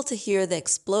possible to hear the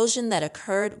explosion that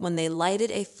occurred when they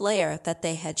lighted a flare that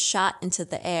they had shot into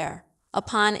the air.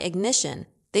 Upon ignition,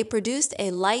 they produced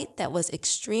a light that was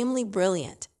extremely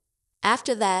brilliant.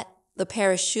 After that, the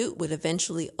parachute would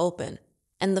eventually open,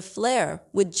 and the flare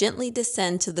would gently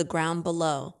descend to the ground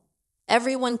below.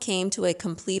 Everyone came to a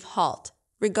complete halt,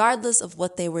 regardless of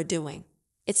what they were doing.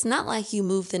 It's not like you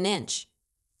moved an inch.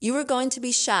 You were going to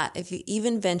be shot if you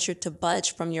even ventured to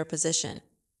budge from your position.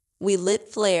 We lit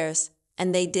flares,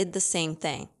 and they did the same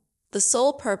thing. The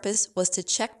sole purpose was to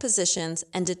check positions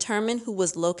and determine who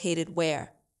was located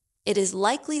where. It is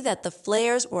likely that the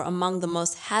flares were among the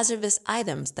most hazardous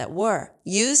items that were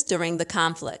used during the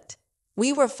conflict.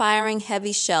 We were firing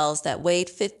heavy shells that weighed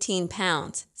 15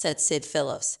 pounds, said Sid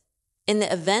Phillips. In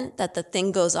the event that the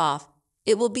thing goes off,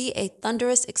 it will be a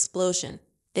thunderous explosion.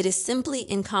 It is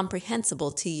simply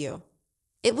incomprehensible to you.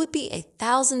 It would be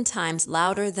 1,000 times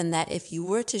louder than that if you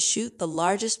were to shoot the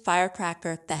largest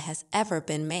firecracker that has ever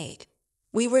been made.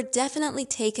 We were definitely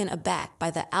taken aback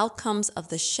by the outcomes of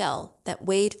the shell that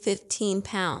weighed 15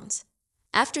 pounds.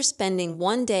 After spending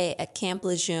 1 day at Camp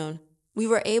Lejeune, we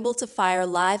were able to fire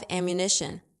live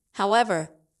ammunition. However,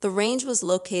 the range was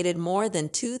located more than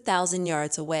 2,000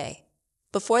 yards away.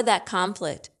 Before that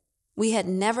conflict, we had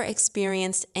never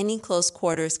experienced any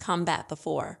close-quarters combat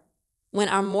before. When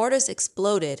our mortars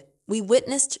exploded, we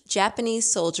witnessed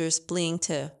Japanese soldiers fleeing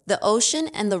to the ocean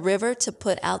and the river to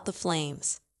put out the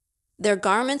flames. Their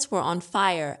garments were on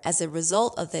fire as a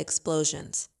result of the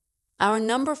explosions. Our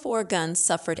No. 4 gun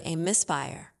suffered a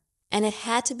misfire, and it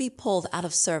had to be pulled out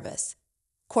of service.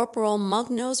 Corporal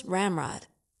Mugnow's ramrod,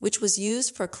 which was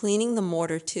used for cleaning the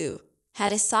mortar too,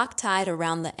 had a sock tied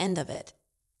around the end of it,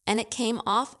 and it came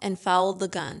off and fouled the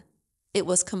gun. It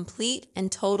was complete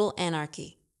and total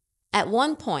anarchy. At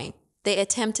one point, they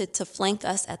attempted to flank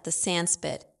us at the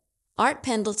sandspit, Art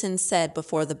Pendleton said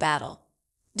before the battle.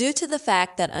 Due to the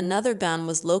fact that another gun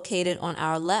was located on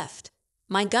our left,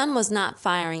 my gun was not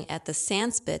firing at the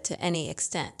sandspit to any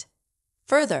extent.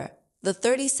 Further, the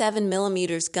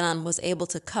 37mm gun was able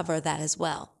to cover that as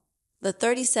well. The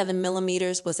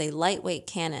 37mm was a lightweight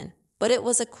cannon, but it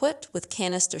was equipped with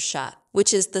canister shot,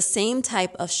 which is the same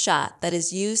type of shot that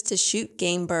is used to shoot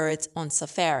game birds on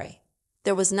safari.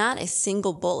 There was not a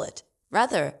single bullet.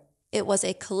 Rather, it was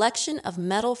a collection of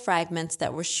metal fragments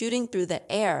that were shooting through the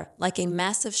air like a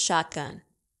massive shotgun.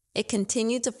 It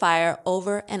continued to fire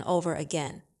over and over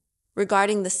again.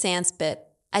 Regarding the sandspit,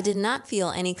 I did not feel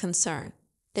any concern.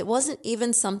 It wasn't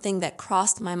even something that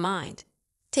crossed my mind.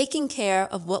 Taking care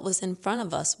of what was in front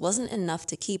of us wasn't enough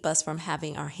to keep us from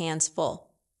having our hands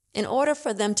full. In order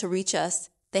for them to reach us,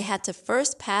 they had to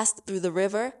first pass through the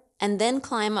river and then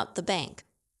climb up the bank.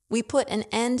 We put an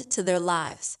end to their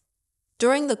lives.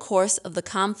 During the course of the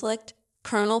conflict,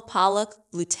 Colonel Pollock,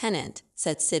 Lieutenant,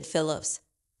 said Sid Phillips.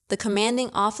 The commanding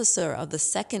officer of the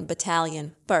 2nd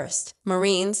Battalion, 1st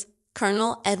Marines,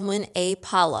 Colonel Edwin A.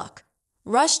 Pollock,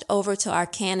 rushed over to our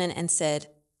cannon and said,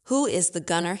 "Who is the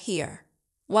gunner here?"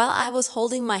 While I was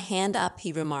holding my hand up,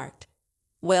 he remarked,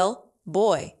 "Well,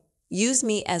 boy, use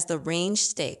me as the range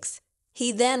stakes."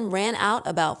 He then ran out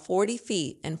about 40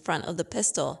 feet in front of the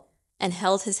pistol and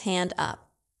held his hand up.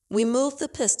 We moved the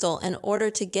pistol in order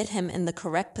to get him in the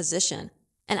correct position,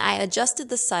 and I adjusted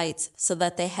the sights so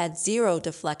that they had 0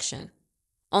 deflection.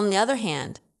 On the other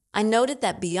hand, I noted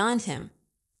that beyond him,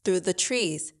 through the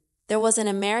trees, there was an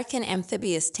American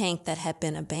amphibious tank that had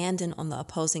been abandoned on the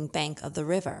opposing bank of the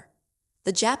river.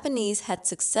 The Japanese had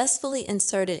successfully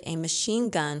inserted a machine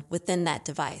gun within that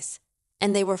device,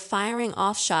 and they were firing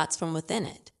off shots from within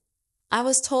it. I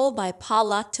was told by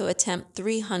Pollock to attempt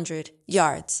 300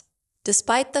 yards.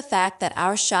 Despite the fact that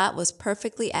our shot was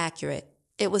perfectly accurate,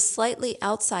 it was slightly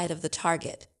outside of the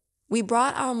target. We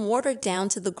brought our mortar down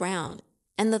to the ground,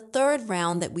 and the 3rd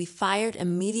round that we fired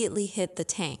immediately hit the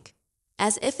tank.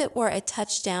 As if it were a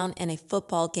touchdown in a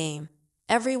football game,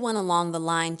 everyone along the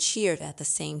line cheered at the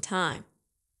same time.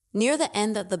 Near the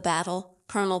end of the battle,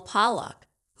 Colonel Pollock,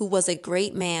 who was a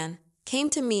great man, came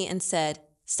to me and said,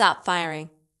 "Stop firing."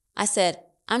 I said,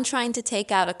 "I'm trying to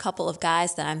take out a couple of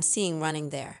guys that I'm seeing running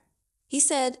there." He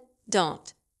said,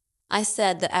 "Don't." I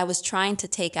said that I was trying to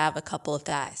take out a couple of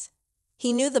guys.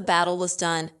 He knew the battle was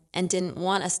done and didn't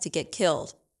want us to get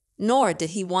killed, nor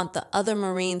did he want the other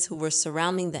Marines who were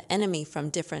surrounding the enemy from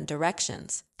different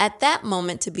directions at that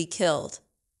moment to be killed.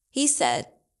 He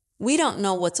said, "We don't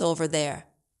know what's over there,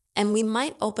 and we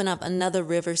might open up another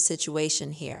river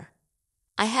situation here."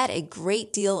 I had a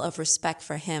great deal of respect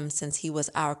for him since he was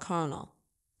our colonel.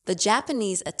 The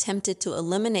Japanese attempted to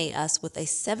eliminate us with a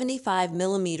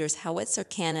 75mm howitzer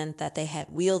cannon that they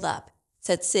had wheeled up,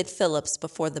 said Sid Phillips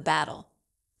before the battle.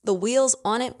 The wheels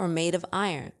on it were made of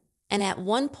iron, and at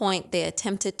one point they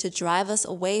attempted to drive us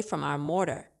away from our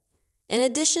mortar. In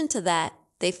addition to that,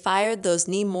 they fired those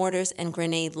knee mortars and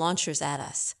grenade launchers at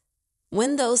us.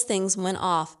 When those things went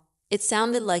off, it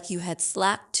sounded like you had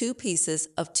slapped 2 pieces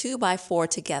of 2x4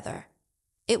 together.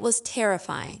 It was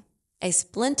terrifying, a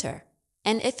splinter,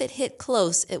 and if it hit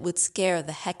close, it would scare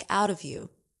the heck out of you.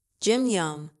 Jim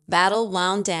Young, battle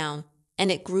wound down,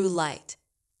 and it grew light.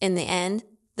 In the end,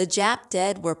 the Jap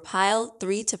dead were piled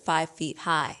 3 to 5 feet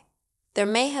high. There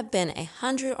may have been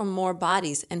 100 or more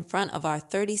bodies in front of our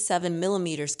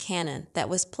 37mm cannon that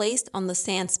was placed on the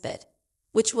sandspit,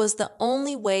 which was the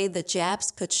only way the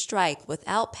Japs could strike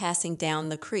without passing down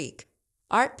the creek.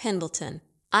 Art Pendleton,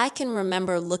 I can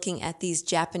remember looking at these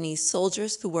Japanese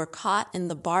soldiers who were caught in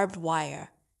the barbed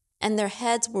wire, and their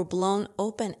heads were blown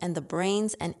open and the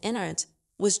brains and innards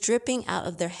was dripping out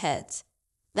of their heads.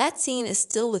 That scene is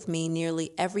still with me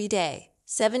nearly every day,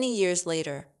 70 years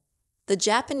later. The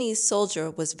Japanese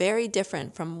soldier was very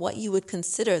different from what you would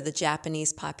consider the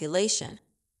Japanese population.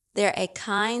 They're a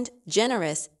kind,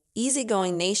 generous,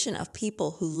 easygoing nation of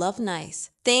people who love nice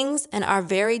things and are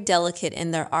very delicate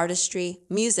in their artistry,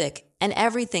 music, and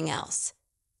everything else.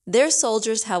 Their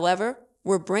soldiers, however,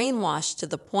 were brainwashed to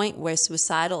the point where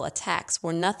suicidal attacks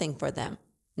were nothing for them,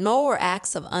 nor were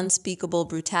acts of unspeakable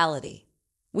brutality.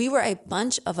 We were a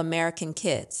bunch of American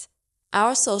kids.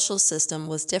 Our social system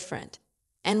was different,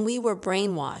 and we were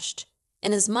brainwashed,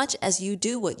 inasmuch as you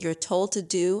do what you're told to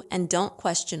do and don't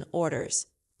question orders.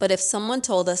 But if someone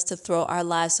told us to throw our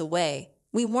lives away,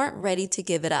 we weren't ready to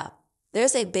give it up.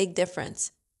 There's a big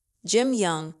difference. Jim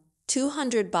Young,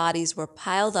 200 bodies were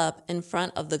piled up in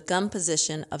front of the gun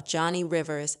position of Johnny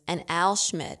Rivers and Al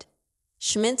Schmidt.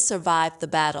 Schmidt survived the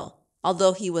battle,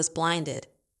 although he was blinded.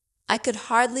 I could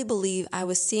hardly believe I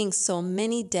was seeing so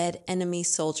many dead enemy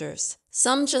soldiers.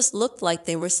 Some just looked like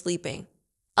they were sleeping.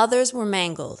 Others were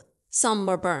mangled. Some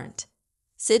were burnt.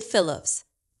 Sid Phillips,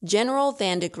 General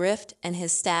Vandegrift, and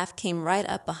his staff came right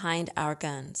up behind our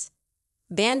guns.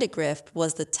 Vandegrift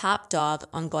was the top dog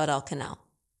on Guadalcanal.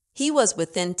 He was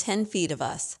within 10 feet of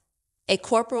us. A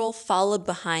corporal followed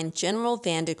behind General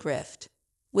Vandegrift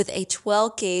with a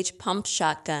 12-gauge pump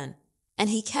shotgun, and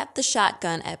he kept the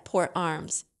shotgun at port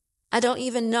arms. I don't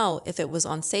even know if it was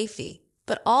on safety,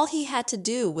 but all he had to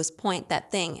do was point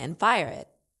that thing and fire it.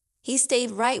 He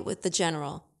stayed right with the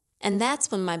general, and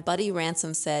that's when my buddy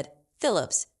Ransom said,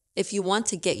 "Phillips, if you want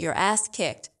to get your ass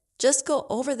kicked, just go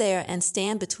over there and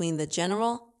stand between the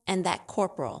general and that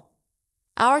corporal."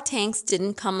 Our tanks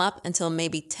didn't come up until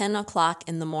maybe 10 o'clock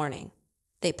in the morning.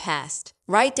 They passed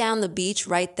right down the beach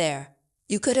right there.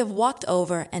 You could have walked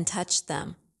over and touched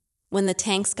them. When the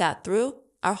tanks got through,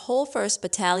 our whole 1st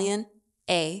Battalion,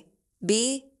 A,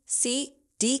 B, C,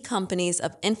 D companies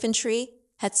of infantry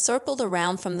had circled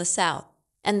around from the south,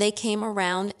 and they came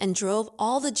around and drove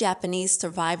all the Japanese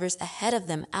survivors ahead of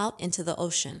them out into the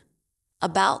ocean.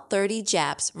 About 30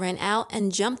 Japs ran out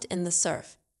and jumped in the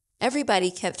surf.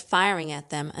 Everybody kept firing at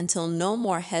them until no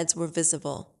more heads were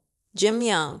visible. Jim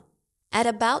Young. At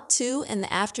about 2 in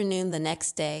the afternoon the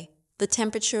next day, the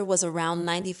temperature was around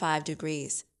 95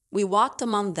 degrees. We walked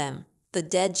among them, the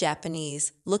dead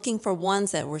Japanese, looking for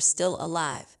ones that were still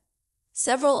alive.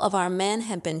 Several of our men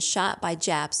had been shot by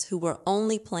Japs who were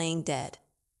only playing dead.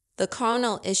 The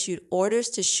colonel issued orders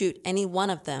to shoot any one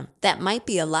of them that might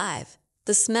be alive.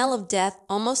 The smell of death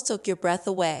almost took your breath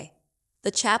away. The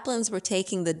chaplains were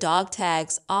taking the dog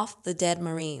tags off the dead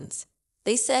Marines.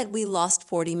 They said we lost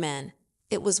 40 men.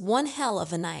 It was one hell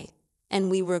of a night, and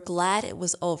we were glad it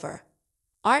was over.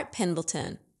 Art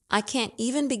Pendleton. I can't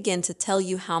even begin to tell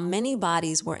you how many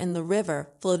bodies were in the river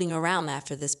floating around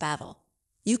after this battle.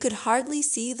 You could hardly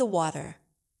see the water.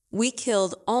 We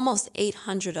killed almost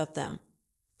 800 of them.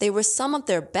 They were some of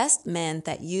their best men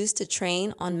that used to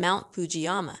train on Mount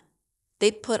Fujiyama.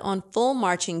 They'd put on full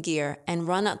marching gear and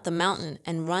run up the mountain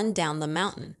and run down the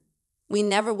mountain. We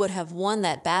never would have won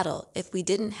that battle if we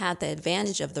didn't have the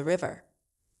advantage of the river.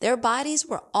 Their bodies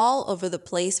were all over the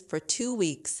place for 2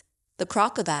 weeks. The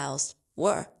crocodiles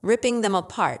were ripping them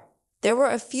apart. There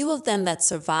were a few of them that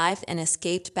survived and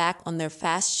escaped back on their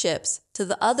fast ships to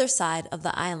the other side of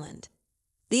the island.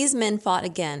 These men fought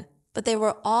again, but they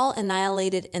were all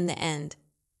annihilated in the end.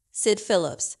 Sid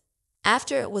Phillips.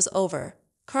 After it was over,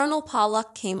 Colonel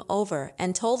Pollock came over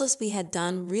and told us we had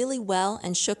done really well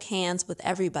and shook hands with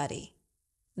everybody.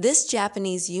 This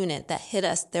Japanese unit that hit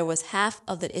us, there was half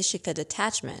of the Ishika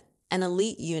detachment, an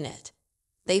elite unit.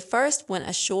 They first went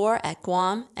ashore at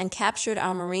Guam and captured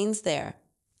our Marines there.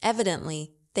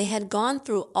 Evidently, they had gone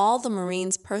through all the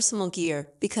Marines' personal gear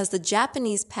because the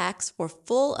Japanese packs were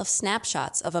full of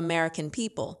snapshots of American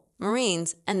people,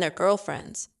 Marines, and their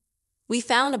girlfriends. We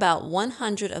found about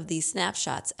 100 of these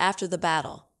snapshots after the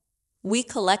battle. We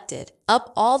collected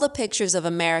up all the pictures of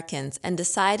Americans and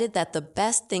decided that the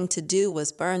best thing to do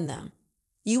was burn them.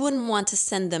 You wouldn't want to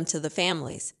send them to the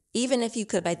families, even if you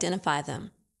could identify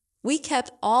them. We kept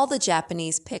all the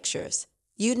Japanese pictures.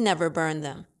 You'd never burn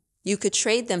them. You could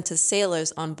trade them to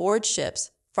sailors on board ships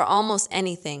for almost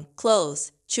anything,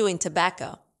 clothes, chewing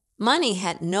tobacco. Money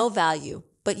had no value,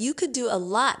 but you could do a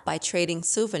lot by trading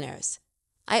souvenirs.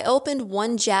 I opened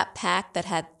one Jap pack that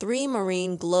had 3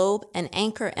 Marine globe and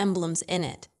anchor emblems in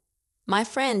it. My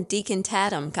friend Deacon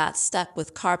Tatum got stuck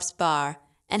with Carp's bar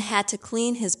and had to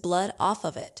clean his blood off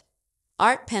of it.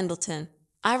 Art Pendleton.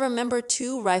 I remember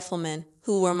 2 riflemen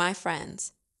who were my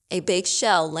friends. A big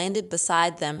shell landed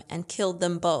beside them and killed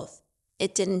them both.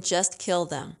 It didn't just kill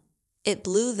them. It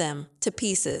blew them to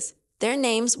pieces. Their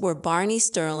names were Barney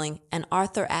Sterling and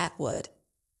Arthur Atwood.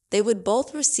 They would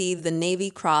both receive the Navy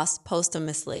Cross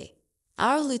posthumously.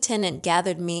 Our lieutenant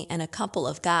gathered me and a couple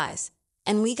of guys,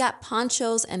 and we got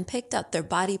ponchos and picked up their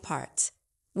body parts.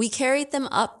 We carried them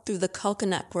up through the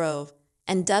coconut grove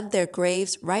and dug their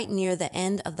graves right near the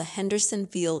end of the Henderson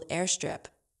Field airstrip.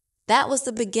 That was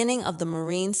the beginning of the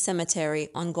Marine Cemetery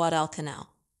on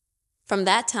Guadalcanal. From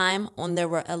that time on, there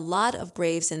were a lot of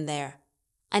graves in there.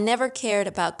 I never cared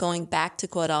about going back to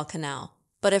Guadalcanal,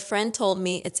 but a friend told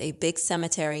me it's a big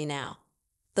cemetery now.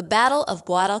 The Battle of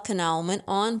Guadalcanal went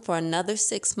on for another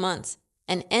 6 months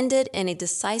and ended in a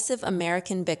decisive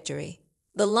American victory.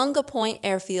 The Lunga Point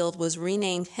airfield was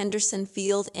renamed Henderson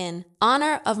Field in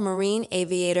honor of Marine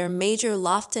aviator Major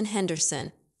Lofton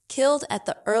Henderson, killed at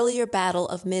the earlier Battle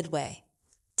of Midway.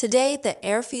 Today, the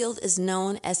airfield is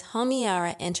known as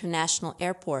Homiara International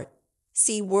Airport.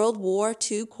 See World War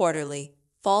II Quarterly,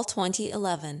 Fall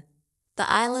 2011. The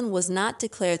island was not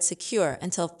declared secure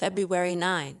until February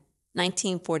 9,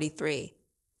 1943.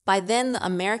 By then, the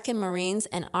American Marines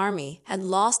and Army had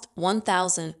lost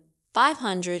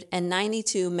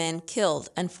 1,592 men killed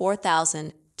and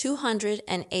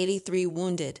 4,283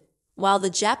 wounded, while the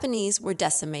Japanese were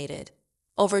decimated.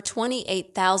 Over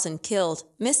 28,000 killed,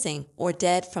 missing, or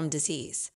dead from disease.